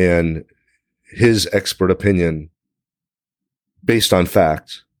 And his expert opinion, based on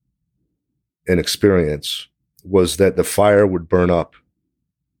fact and experience, was that the fire would burn up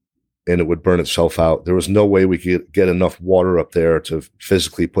and it would burn itself out. There was no way we could get enough water up there to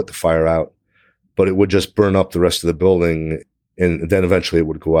physically put the fire out, but it would just burn up the rest of the building, and then eventually it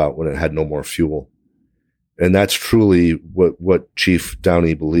would go out when it had no more fuel. And that's truly what Chief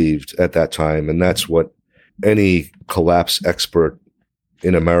Downey believed at that time, and that's what any collapse expert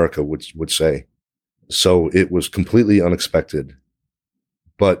in America would say. So it was completely unexpected,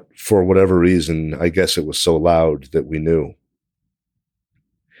 but for whatever reason, I guess it was so loud that we knew.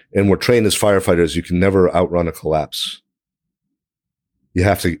 And we're trained as firefighters, you can never outrun a collapse. You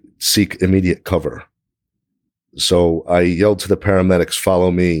have to seek immediate cover. So I yelled to the paramedics,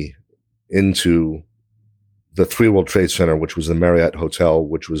 follow me into the 3 World Trade Center, which was the Marriott Hotel,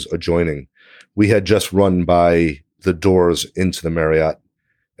 which was adjoining. We had just run by the doors into the Marriott,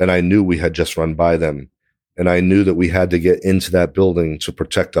 and I knew we had just run by them. And I knew that we had to get into that building to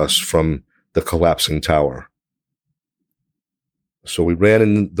protect us from the collapsing tower. So we ran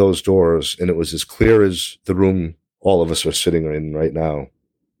in those doors, and it was as clear as the room all of us are sitting in right now.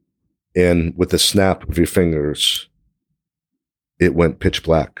 And with the snap of your fingers, it went pitch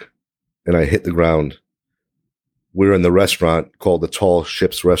black, and I hit the ground. We were in the restaurant called the Tall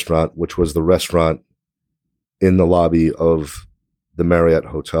Ships Restaurant, which was the restaurant in the lobby of the Marriott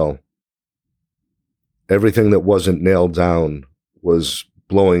Hotel. Everything that wasn't nailed down was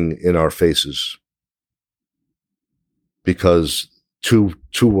blowing in our faces because 2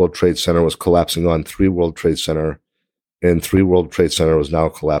 World Trade Center was collapsing on 3 World Trade Center, and 3 World Trade Center was now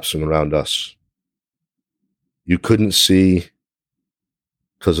collapsing around us. You couldn't see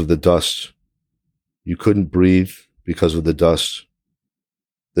because of the dust. You couldn't breathe because of the dust.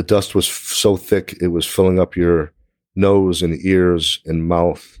 The dust was so thick, it was filling up your nose and ears and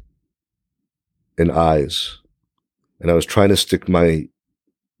mouth and eyes. And I was trying to stick my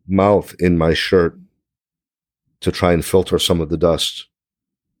mouth in my shirt to try and filter some of the dust.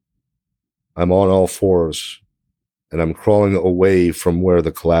 I'm on all fours, and I'm crawling away from where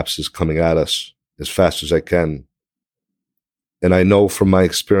the collapse is coming at us as fast as I can. And I know from my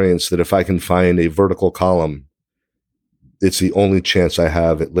experience that if I can find a vertical column, it's the only chance I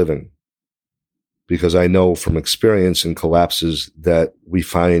have at living. Because I know from experience in collapses that we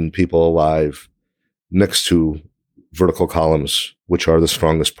find people alive next to vertical columns, which are the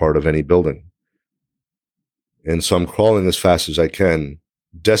strongest part of any building. And so I'm crawling as fast as I can,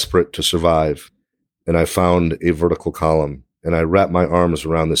 desperate to survive. And I found a vertical column, and I wrapped my arms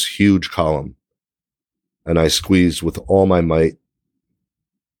around this huge column, and I squeezed with all my might.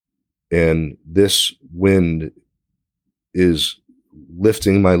 And this wind is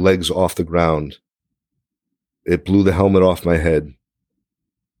lifting my legs off the ground. It blew the helmet off my head,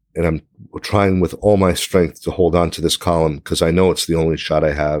 and I'm trying with all my strength to hold on to this column because I know it's the only shot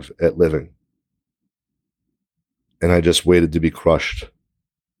I have at living. And I just waited to be crushed.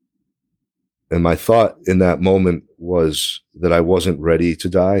 And my thought in that moment was that I wasn't ready to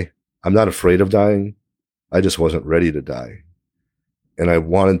die. I'm not afraid of dying. I just wasn't ready to die. And I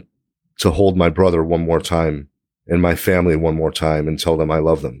wanted to hold my brother one more time and my family one more time and tell them I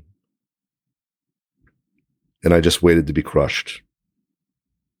love them. And I just waited to be crushed.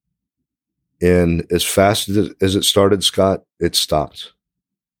 And as fast as it started, Scott, it stopped.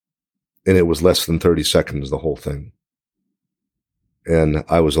 And it was less than 30 seconds, the whole thing. And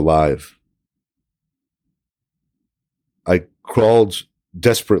I was alive. I crawled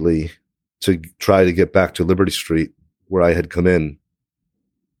desperately to try to get back to Liberty Street where I had come in.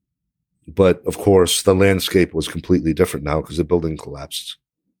 But of course, the landscape was completely different now because the building collapsed.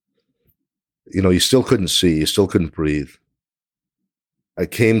 You know, you still couldn't see, you still couldn't breathe. I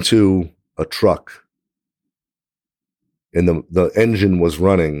came to a truck, and the engine was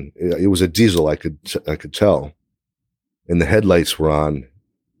running. It was a diesel, I could tell, and the headlights were on.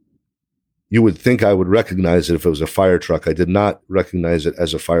 You would think I would recognize it if it was a fire truck. I did not recognize it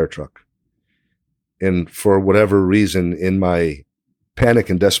as a fire truck. And for whatever reason, in my panic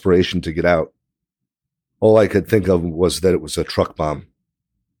and desperation to get out, all I could think of was that it was a truck bomb.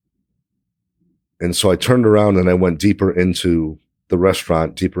 And so I turned around and I went deeper into the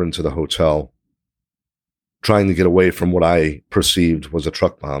restaurant, deeper into the hotel, trying to get away from what I perceived was a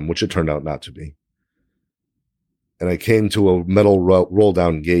truck bomb, which it turned out not to be. And I came to a metal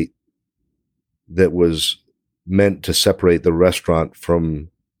roll-down gate that was meant to separate the restaurant from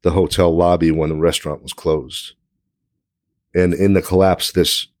the hotel lobby when the restaurant was closed. And in the collapse,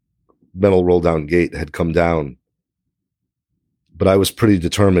 this metal roll-down gate had come down. But I was pretty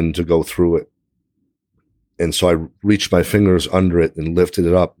determined to go through it. And so I reached my fingers under it and lifted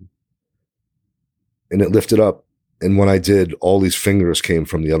it up. And it lifted up. And when I did, all these fingers came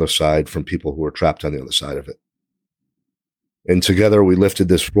from the other side, from people who were trapped on the other side of it. And together we lifted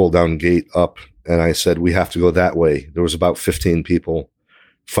this roll-down gate up, and I said, we have to go that way. There was about 15 people,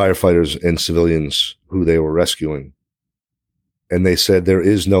 firefighters and civilians, who they were rescuing. And they said, there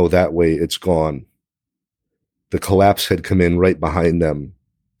is no that way, it's gone. The collapse had come in right behind them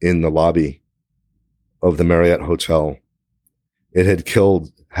in the lobby of the Marriott Hotel. It had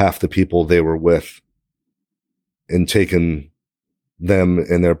killed half the people they were with and taken them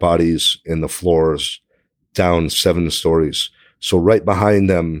and their bodies in the floors down 7 stories. So right behind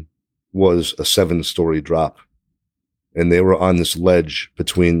them was a 7-story drop. And they were on this ledge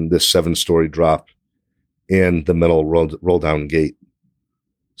between this 7-story drop and the metal roll-down gate.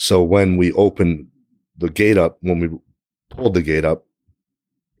 So when we opened the gate up, when we pulled the gate up,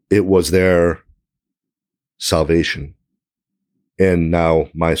 it was their salvation. And now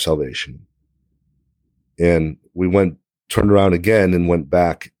my salvation. And we turned around again and went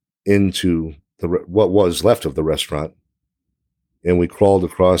back into what was left of the restaurant. And we crawled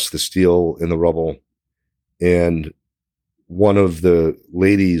across the steel in the rubble. And one of the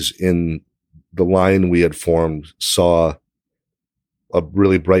ladies in the line we had formed saw a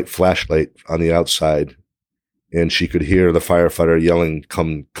really bright flashlight on the outside. And she could hear the firefighter yelling,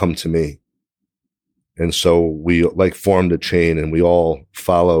 come to me. And so we formed a chain, and we all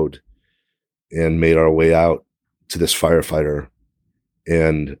followed and made our way out to this firefighter.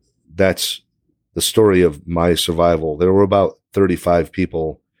 And that's the story of my survival. There were about 35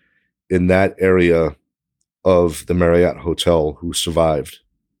 people in that area of the Marriott Hotel who survived,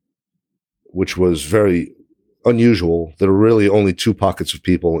 which was very unusual. There were really only 2 pockets of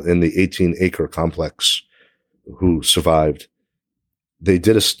people in the 18-acre complex who survived. They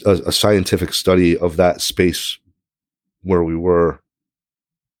did a scientific study of that space where we were,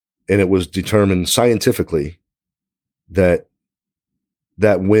 and it was determined scientifically that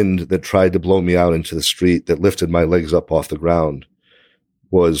that wind that tried to blow me out into the street, that lifted my legs up off the ground,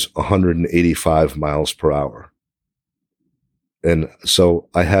 was 185 miles per hour. And so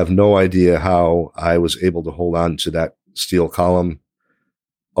I have no idea how I was able to hold on to that steel column,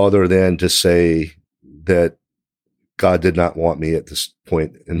 other than to say that God did not want me at this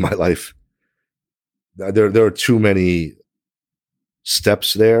point in my life. There are too many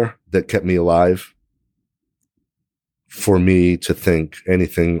steps there that kept me alive for me to think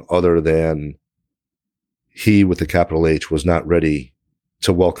anything other than he, with a capital H, was not ready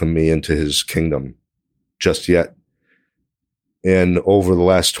to welcome me into his kingdom just yet. And over the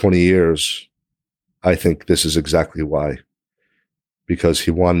last 20 years, I think this is exactly why. Because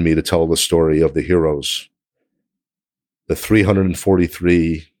he wanted me to tell the story of the heroes, the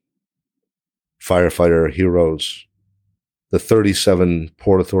 343 firefighter heroes, the 37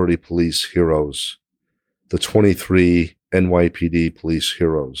 Port Authority police heroes, the 23 NYPD police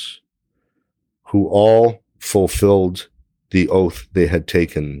heroes, who all fulfilled the oath they had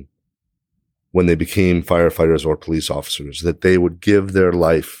taken when they became firefighters or police officers, that they would give their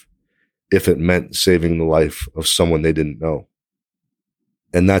life if it meant saving the life of someone they didn't know.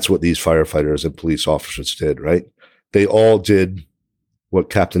 And that's what these firefighters and police officers did, right? They all did what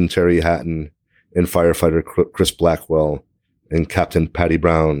Captain Terry Hatton and firefighter Chris Blackwell and Captain Patty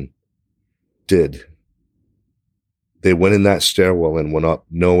Brown did. They went in that stairwell and went up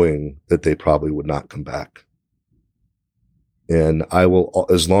knowing that they probably would not come back. And I will,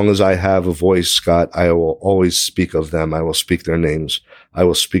 as long as I have a voice, Scott, I will always speak of them. I will speak their names. I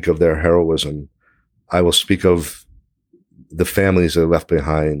will speak of their heroism. I will speak of the families they left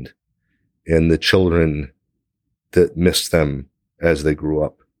behind and the children that missed them as they grew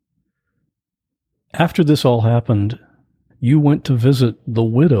up. After this all happened, you went to visit the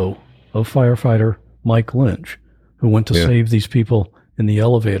widow of firefighter Mike Lynch, who went to save these people in the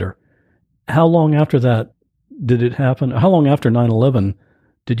elevator. How long after that did it happen? How long after 9/11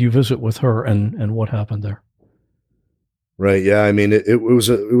 did you visit with her, and what happened there? Right. Yeah. I mean, it was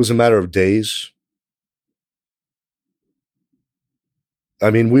a matter of days. I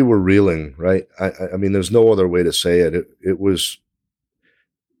mean, we were reeling, right? I mean, there's no other way to say it. It was,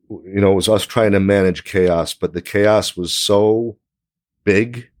 it was us trying to manage chaos, but the chaos was so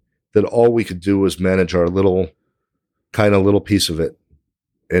big that all we could do was manage our little piece of it.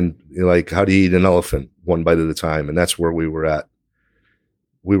 And how do you eat an elephant? one bite at a time. And that's where we were at.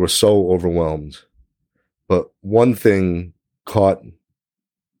 We were so overwhelmed. But one thing caught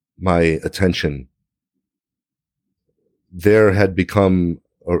my attention. There had been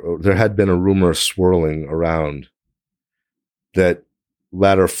a rumor swirling around that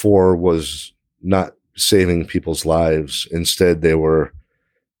Ladder 4 was not saving people's lives. Instead, they were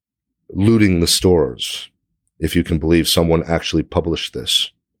looting the stores, if you can believe someone actually published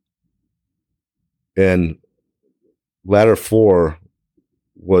this. And Ladder 4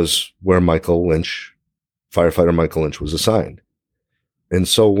 was where firefighter Michael Lynch was assigned. And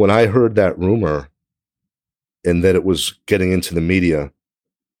so when I heard that rumor and that it was getting into the media,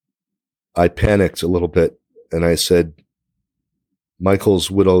 I panicked a little bit and I said, Michael's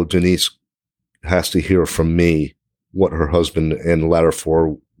widow, Denise, has to hear from me what her husband and Ladder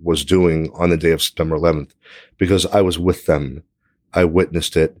 4 was doing on the day of September 11th, because I was with them. I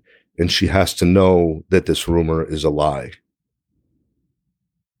witnessed it, and she has to know that this rumor is a lie.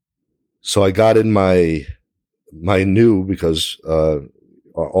 So I got in my new, because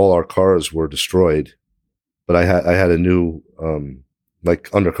all our cars were destroyed, but I had a new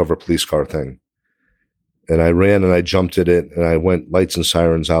like undercover police car thing. And I ran and I jumped at it and I went lights and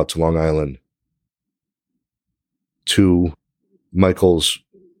sirens out to Long Island to Michael's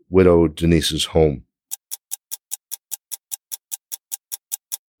widow Denise's home.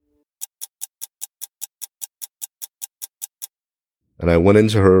 And I went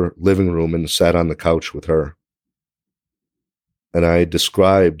into her living room and sat on the couch with her. And I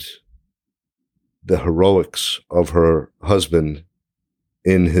described the heroics of her husband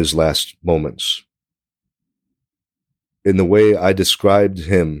in his last moments. In the way I described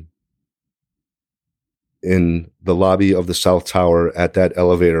him in the lobby of the South Tower at that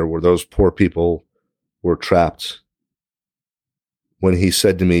elevator where those poor people were trapped. When he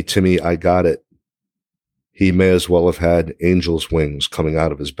said to me, Timmy, I got it. He may as well have had angel's wings coming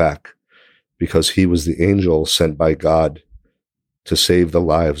out of his back, because he was the angel sent by God to save the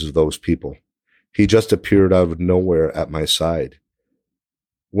lives of those people. He just appeared out of nowhere at my side.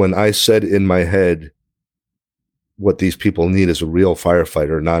 When I said in my head, what these people need is a real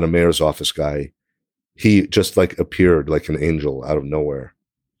firefighter, not a mayor's office guy, he just appeared like an angel out of nowhere.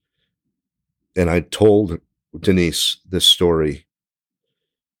 And I told Denise this story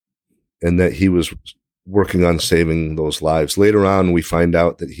and that he was working on saving those lives. Later on, we find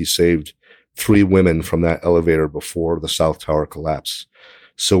out that he saved 3 women from that elevator before the South Tower collapsed.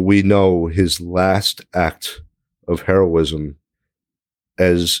 So we know his last act of heroism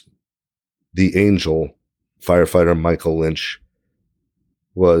as the angel, firefighter Michael Lynch,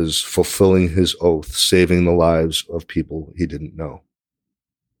 was fulfilling his oath, saving the lives of people he didn't know.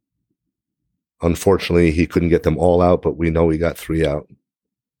 Unfortunately, he couldn't get them all out, but we know he got 3 out.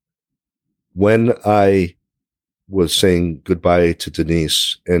 When I was saying goodbye to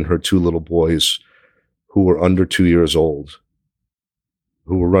Denise and her 2 little boys who were under 2 years old,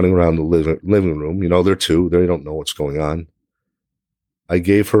 who were running around the living room, they're 2, they don't know what's going on. I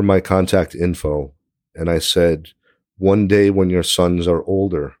gave her my contact info and I said, one day when your sons are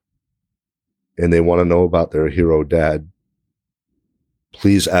older and they want to know about their hero dad,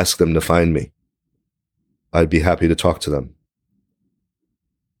 please ask them to find me. I'd be happy to talk to them.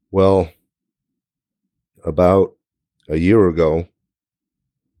 Well, about a year ago,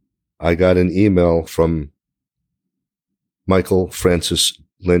 I got an email from Michael Francis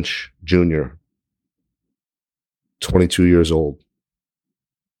Lynch Jr., 22 years old,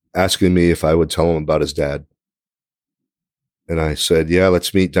 asking me if I would tell him about his dad. And I said, yeah,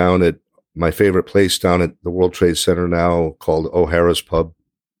 let's meet down at my favorite place down at the World Trade Center now called O'Hara's Pub.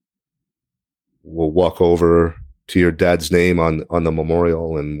 We'll walk over to your dad's name on the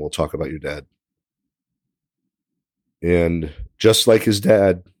memorial and we'll talk about your dad. And just like his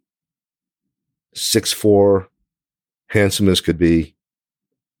dad, 6'4", handsome as could be,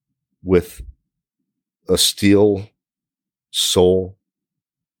 with a steel soul,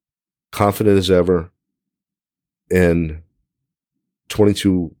 confident as ever, and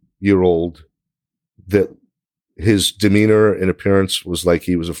 22-year-old, that his demeanor and appearance was like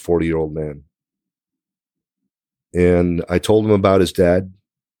he was a 40-year-old man. And I told him about his dad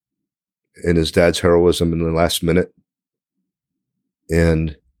and his dad's heroism in the last minute.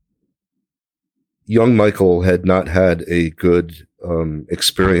 And young Michael had not had a good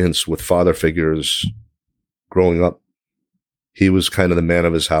experience with father figures growing up. He was kind of the man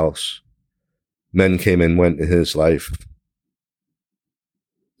of his house. Men came and went in his life.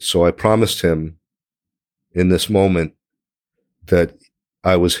 So I promised him in this moment that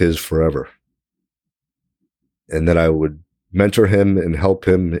I was his forever, and that I would mentor him and help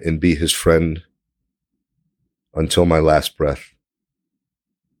him and be his friend until my last breath.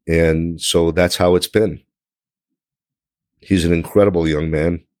 And so that's how it's been. He's an incredible young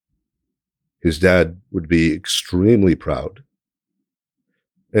man. His dad would be extremely proud.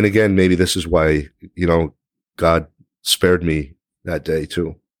 And again, maybe this is why, God spared me that day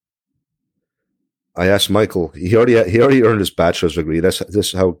too. I asked Michael, he already earned his bachelor's degree. This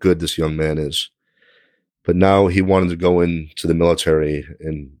is how good this young man is. But now he wanted to go into the military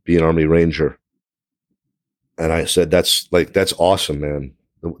and be an Army Ranger. And I said, that's awesome, man.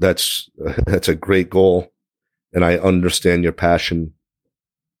 That's a great goal. And I understand your passion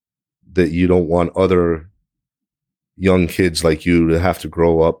that you don't want other young kids like you to have to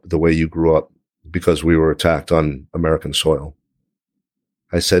grow up the way you grew up because we were attacked on American soil.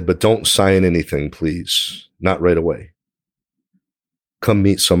 I said, but don't sign anything, please. Not right away. Come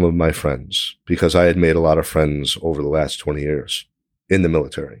meet some of my friends, because I had made a lot of friends over the last 20 years in the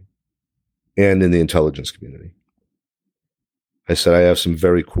military and in the intelligence community. I said, I have some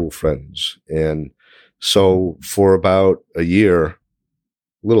very cool friends. And so for about a year, a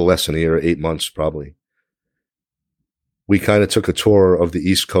little less than a year, 8 months probably, we kind of took a tour of the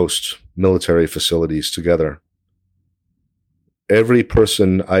East Coast military facilities together. Every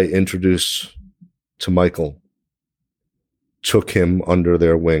person I introduced to Michael took him under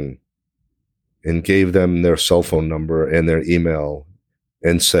their wing and gave them their cell phone number and their email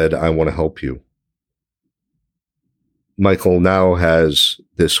and said, I want to help you. Michael now has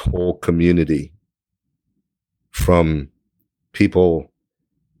this whole community from people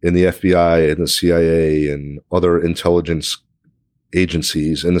in the FBI and the CIA and other intelligence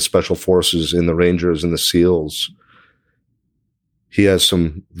agencies and the special forces and the Rangers and the SEALs. He has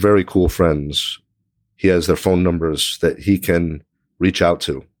some very cool friends. He has their phone numbers that he can reach out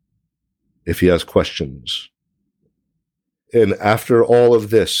to if he has questions. And after all of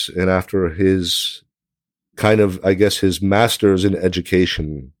this, and after his kind of, I guess, his master's in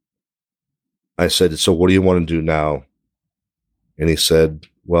education, I said, so what do you want to do now? And he said,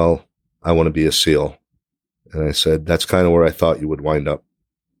 well, I want to be a SEAL. And I said, that's kind of where I thought you would wind up.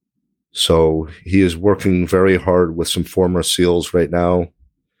 So he is working very hard with some former SEALs right now,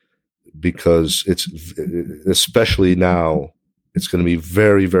 because it's, especially now, it's going to be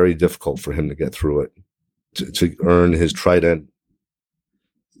very, very difficult for him to get through it, to earn his Trident,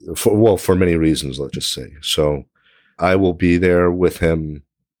 for many reasons, let's just say. So I will be there with him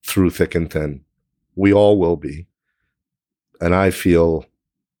through thick and thin. We all will be. And I feel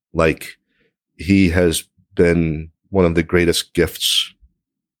like he has been one of the greatest gifts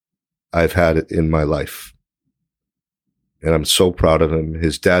I've had in my life. And I'm so proud of him.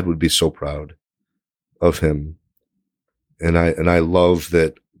 His dad would be so proud of him. And I love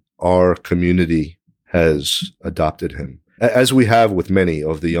that our community has adopted him, as we have with many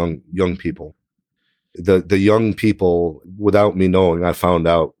of the young people. The young people, without me knowing, I found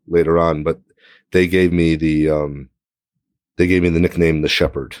out later on, but they gave me the nickname, the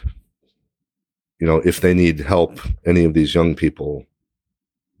Shepherd. If they need help, any of these young people,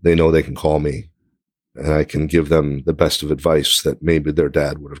 they know they can call me, and I can give them the best of advice that maybe their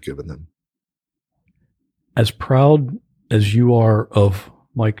dad would have given them. As proud as you are of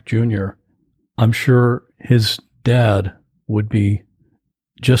Mike Jr., I'm sure his dad would be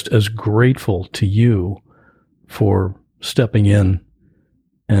just as grateful to you for stepping in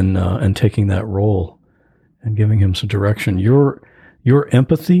and taking that role and giving him some direction. Your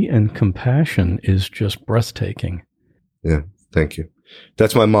empathy and compassion is just breathtaking. Yeah, thank you.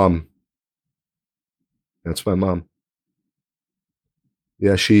 That's my mom. That's my mom.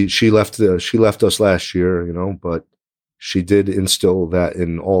 Yeah, she left us last year, but she did instill that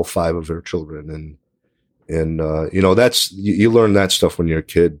in all 5 of her children, and that's, you learn that stuff when you're a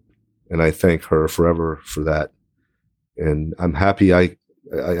kid, and I thank her forever for that, and I'm happy I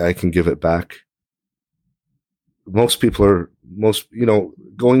can give it back. Most people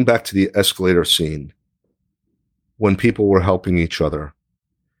going back to the escalator scene, when people were helping each other,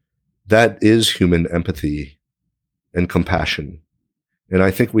 that is human empathy and compassion. And I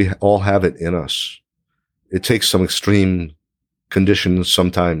think we all have it in us. It takes some extreme conditions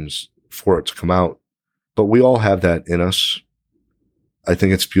sometimes for it to come out, but we all have that in us. I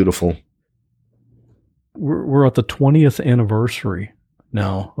think it's beautiful. We're at the 20th anniversary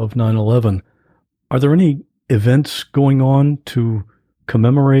now of 9/11. Are there any events going on to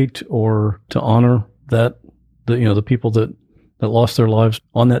commemorate or to honor that, the people that lost their lives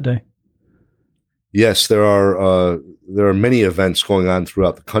on that day? Yes, there are many events going on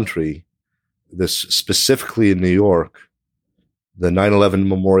throughout the country. This specifically in New York, the 9/11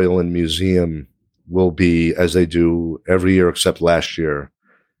 Memorial and Museum will be, as they do every year except last year,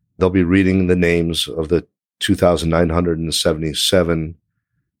 they'll be reading the names of the 2,977,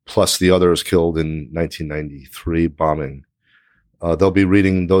 plus the others killed in 1993 bombing. They'll be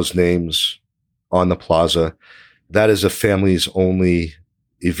reading those names on the plaza. That is a families-only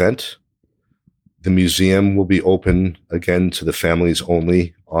event. The museum will be open again to the families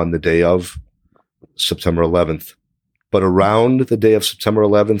only on the day of September 11th. But around the day of September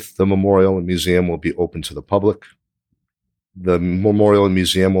 11th, the memorial and museum will be open to the public. The memorial and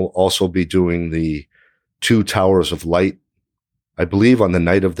museum will also be doing the 2 Towers of Light, I believe on the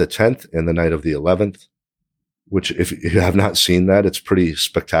night of the 10th and the night of the 11th, which if you have not seen that, it's pretty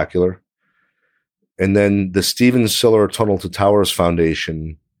spectacular. And then the Stephen Siller Tunnel to Towers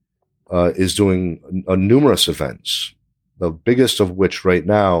Foundation is doing numerous events, the biggest of which right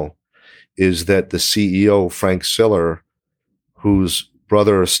now is that the CEO, Frank Siller, whose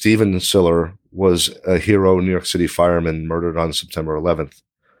brother Stephen Siller was a hero New York City fireman murdered on September 11th.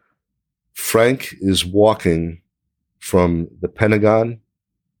 Frank is walking from the Pentagon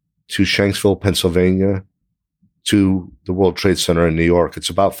to Shanksville, Pennsylvania, to the World Trade Center in New York. It's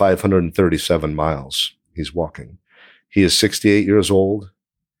about 537 miles he's walking. He is 68 years old.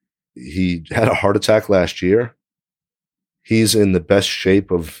 He had a heart attack last year. He's in the best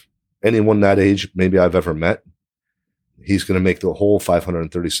shape of anyone that age maybe I've ever met. He's going to make the whole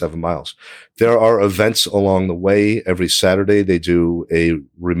 537 miles. There are events along the way. Every Saturday, they do a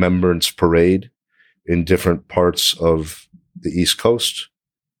remembrance parade in different parts of the East Coast.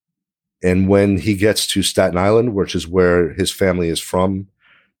 And when he gets to Staten Island, which is where his family is from,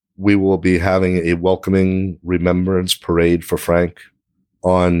 we will be having a welcoming remembrance parade for Frank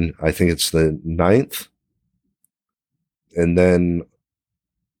on, I think it's the 9th. And then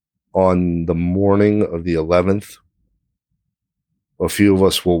on the morning of the 11th, a few of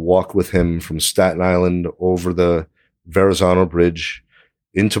us will walk with him from Staten Island over the Verrazano Bridge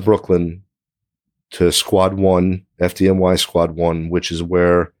into Brooklyn to Squad 1, FDNY Squad 1, which is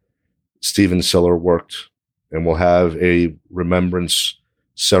where Stephen Siller worked. And we'll have a remembrance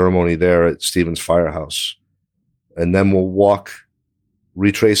ceremony there at Stephen's firehouse. And then we'll walk,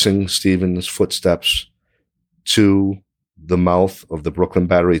 retracing Stephen's footsteps to the mouth of the Brooklyn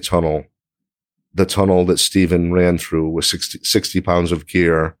Battery Tunnel, the tunnel that Stephen ran through with 60 pounds of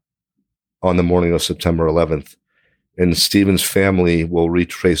gear on the morning of September 11th. And Stephen's family will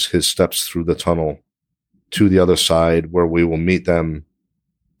retrace his steps through the tunnel to the other side, where we will meet them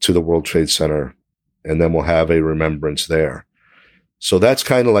to the World Trade Center, and then we'll have a remembrance there. So that's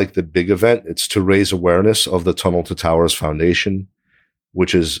kind of like the big event. It's to raise awareness of the Tunnel to Towers Foundation,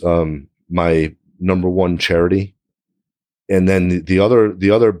 which is my number one charity. And then the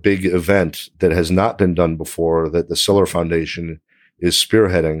other big event that has not been done before, that the Siller Foundation is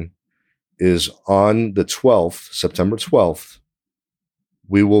spearheading, is on the 12th, September 12th,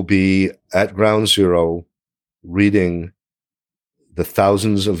 we will be at Ground Zero reading the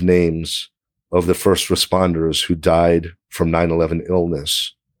thousands of names of the first responders who died from 9/11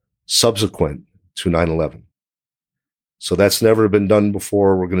 illness subsequent to 9/11. So that's never been done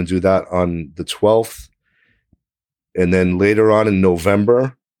before. We're going to do that on the 12th. And then later on in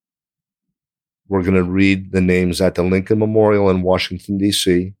November, we're going to read the names at the Lincoln Memorial in Washington,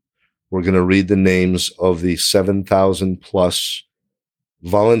 D.C. We're going to read the names of the 7,000 plus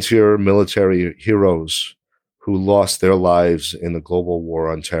volunteer military heroes who lost their lives in the global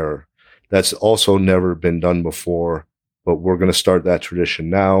war on terror. That's also never been done before, but we're going to start that tradition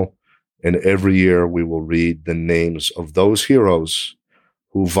now. And every year we will read the names of those heroes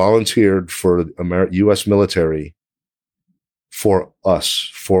who volunteered for the U.S. military, for us,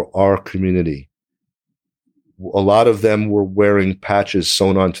 for our community. A lot of them were wearing patches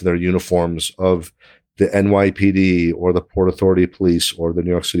sewn onto their uniforms of the NYPD or the Port Authority Police or the New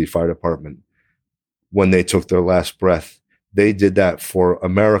York City Fire Department when they took their last breath. They did that for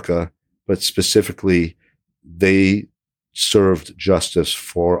America, but specifically, they served justice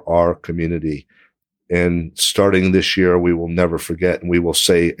for our community. And starting this year, we will never forget, and we will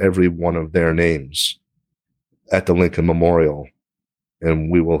say every one of their names at the Lincoln Memorial, and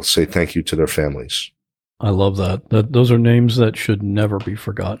we will say thank you to their families. I love that. Those are names that should never be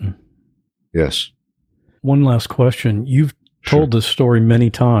forgotten. Yes. One last question. You've told this story many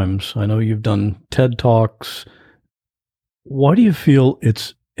times. I know you've done TED Talks. Why do you feel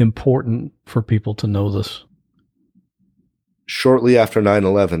it's important for people to know this? Shortly after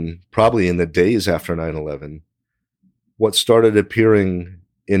 9/11, probably in the days after 9/11, what started appearing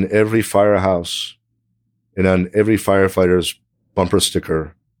in every firehouse and on every firefighter's bumper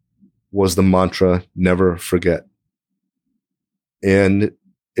sticker was the mantra, never forget. And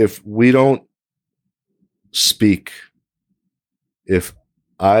if we don't speak, if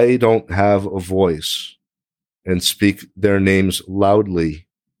I don't have a voice and speak their names loudly,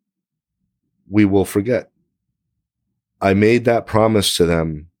 we will forget. I made that promise to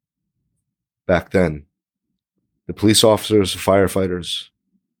them back then. The police officers, firefighters,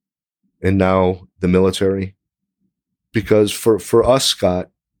 and now the military. Because for us, Scott,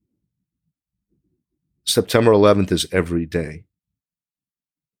 September 11th is every day.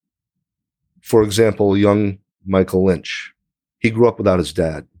 For example, young Michael Lynch, he grew up without his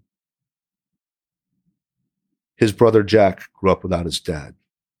dad. His brother Jack grew up without his dad.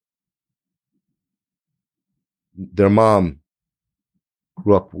 Their mom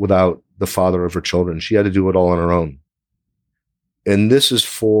grew up without the father of her children. She had to do it all on her own. And this is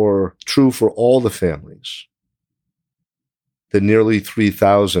true for all the families. The nearly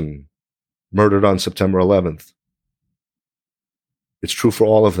 3,000 murdered on September 11th. It's true for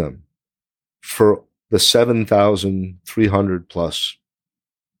all of them. For the 7,300 plus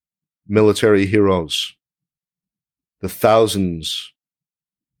military heroes, the thousands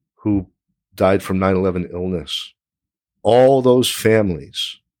who died from 9/11 illness, all those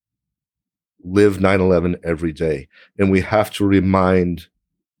families live 9/11 every day. And we have to remind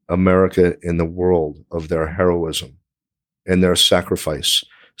America and the world of their heroism and their sacrifice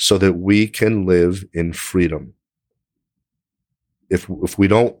so that we can live in freedom. If we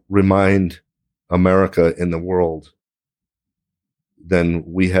don't remind America and the world, then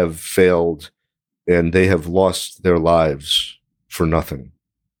we have failed and they have lost their lives for nothing.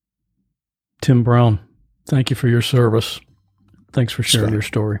 Tim Brown, thank you for your service. Thanks for sharing your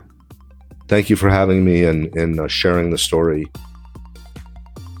story. Thank you for having me and sharing the story.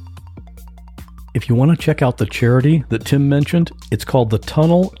 If you want to check out the charity that Tim mentioned, it's called the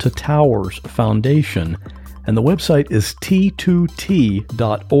Tunnel to Towers Foundation, and the website is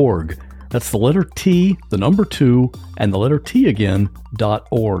t2t.org. That's the letter T, the number 2, and the letter T again,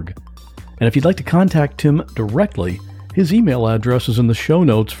 .org. And if you'd like to contact Tim directly, his email address is in the show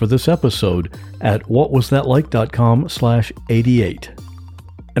notes for this episode at whatwasthatlike.com/88.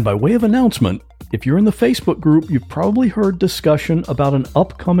 And by way of announcement, if you're in the Facebook group, you've probably heard discussion about an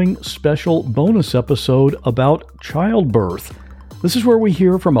upcoming special bonus episode about childbirth. This is where we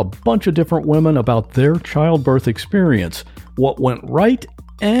hear from a bunch of different women about their childbirth experience, what went right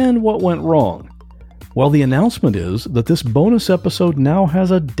and what went wrong. Well, the announcement is that this bonus episode now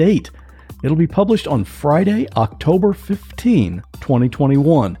has a date. It'll be published on Friday, October 15,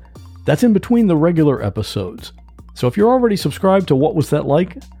 2021. That's in between the regular episodes. So if you're already subscribed to What Was That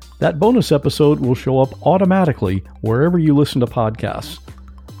Like?, that bonus episode will show up automatically wherever you listen to podcasts.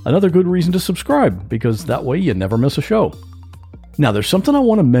 Another good reason to subscribe, because that way you never miss a show. Now, there's something I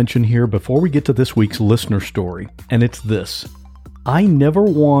want to mention here before we get to this week's listener story, and it's this. I never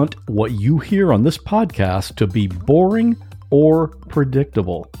want what you hear on this podcast to be boring or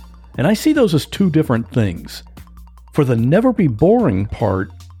predictable. And I see those as two different things. For the never be boring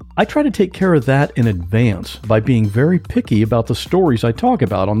part, I try to take care of that in advance by being very picky about the stories I talk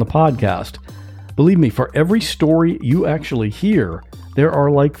about on the podcast. Believe me, for every story you actually hear, there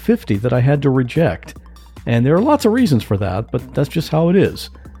are like 50 that I had to reject. And there are lots of reasons for that, but that's just how it is.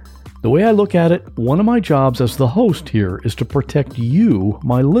 The way I look at it, one of my jobs as the host here is to protect you,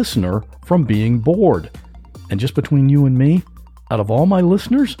 my listener, from being bored. And just between you and me, out of all my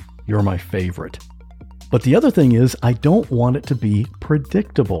listeners, you're my favorite. But the other thing is, I don't want it to be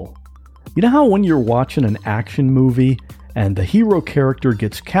predictable. You know how when you're watching an action movie and the hero character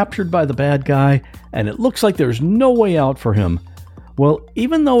gets captured by the bad guy and it looks like there's no way out for him? Well,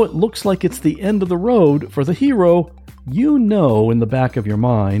 even though it looks like it's the end of the road for the hero, you know in the back of your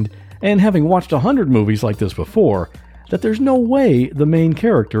mind, and having watched 100 movies like this before, that there's no way the main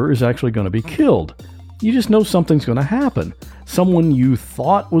character is actually going to be killed. You just know something's going to happen. Someone you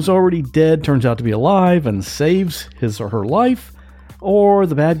thought was already dead turns out to be alive and saves his or her life, or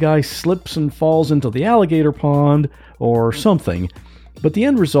the bad guy slips and falls into the alligator pond, or something. But the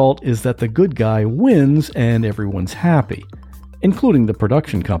end result is that the good guy wins and everyone's happy, including the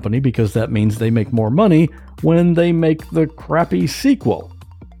production company, because that means they make more money when they make the crappy sequel.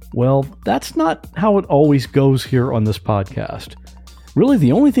 Well, that's not how it always goes here on this podcast. Really,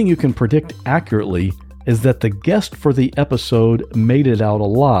 the only thing you can predict accurately is that the guest for the episode made it out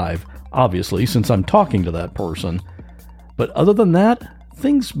alive, obviously, since I'm talking to that person. But other than that,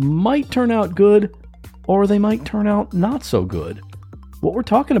 things might turn out good, or they might turn out not so good. What we're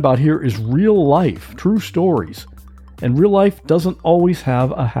talking about here is real life, true stories. And real life doesn't always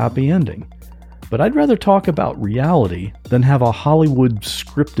have a happy ending. But I'd rather talk about reality than have a Hollywood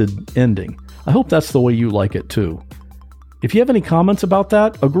scripted ending. I hope that's the way you like it too. If you have any comments about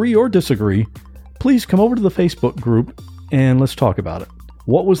that, agree or disagree, please come over to the Facebook group and let's talk about it.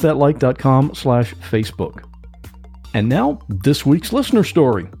 Whatwasthatlike.com/Facebook. And now, this week's listener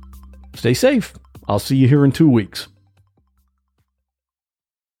story. Stay safe. I'll see you here in 2 weeks.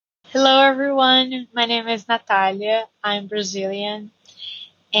 Hello, everyone. My name is Natalia. I'm Brazilian,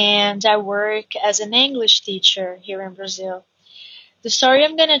 and I work as an English teacher here in Brazil. The story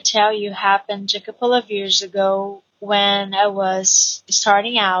I'm going to tell you happened a couple of years ago when I was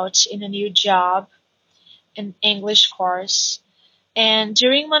starting out in a new job, an English course. And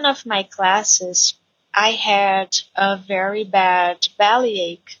during one of my classes, I had a very bad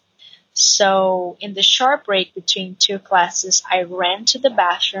bellyache. So in the short break between two classes, I ran to the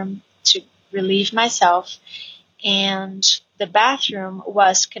bathroom to relieve myself, and the bathroom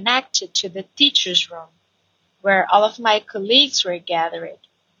was connected to the teacher's room, where all of my colleagues were gathered,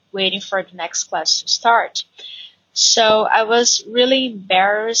 waiting for the next class to start. So I was really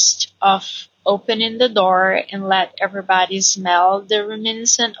embarrassed of opening the door and let everybody smell the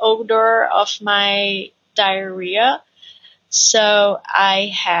reminiscent odor of my diarrhea. So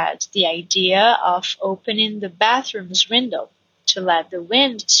I had the idea of opening the bathroom's window to let the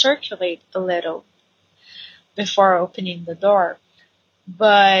wind circulate a little before opening the door.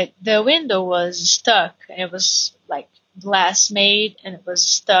 But the window was stuck. It was like glass made and it was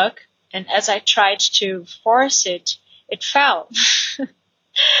stuck. And as I tried to force it, it fell.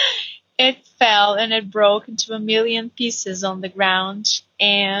 It fell and it broke into a million pieces on the ground,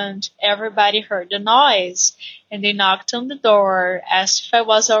 and everybody heard the noise, and they knocked on the door, asked if I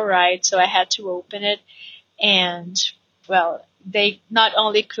was all right, so I had to open it. And, well, they not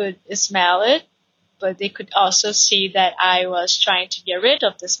only could smell it, but they could also see that I was trying to get rid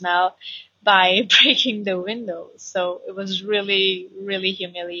of the smell by breaking the window. So it was really, really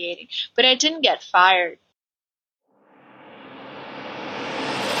humiliating. But I didn't get fired.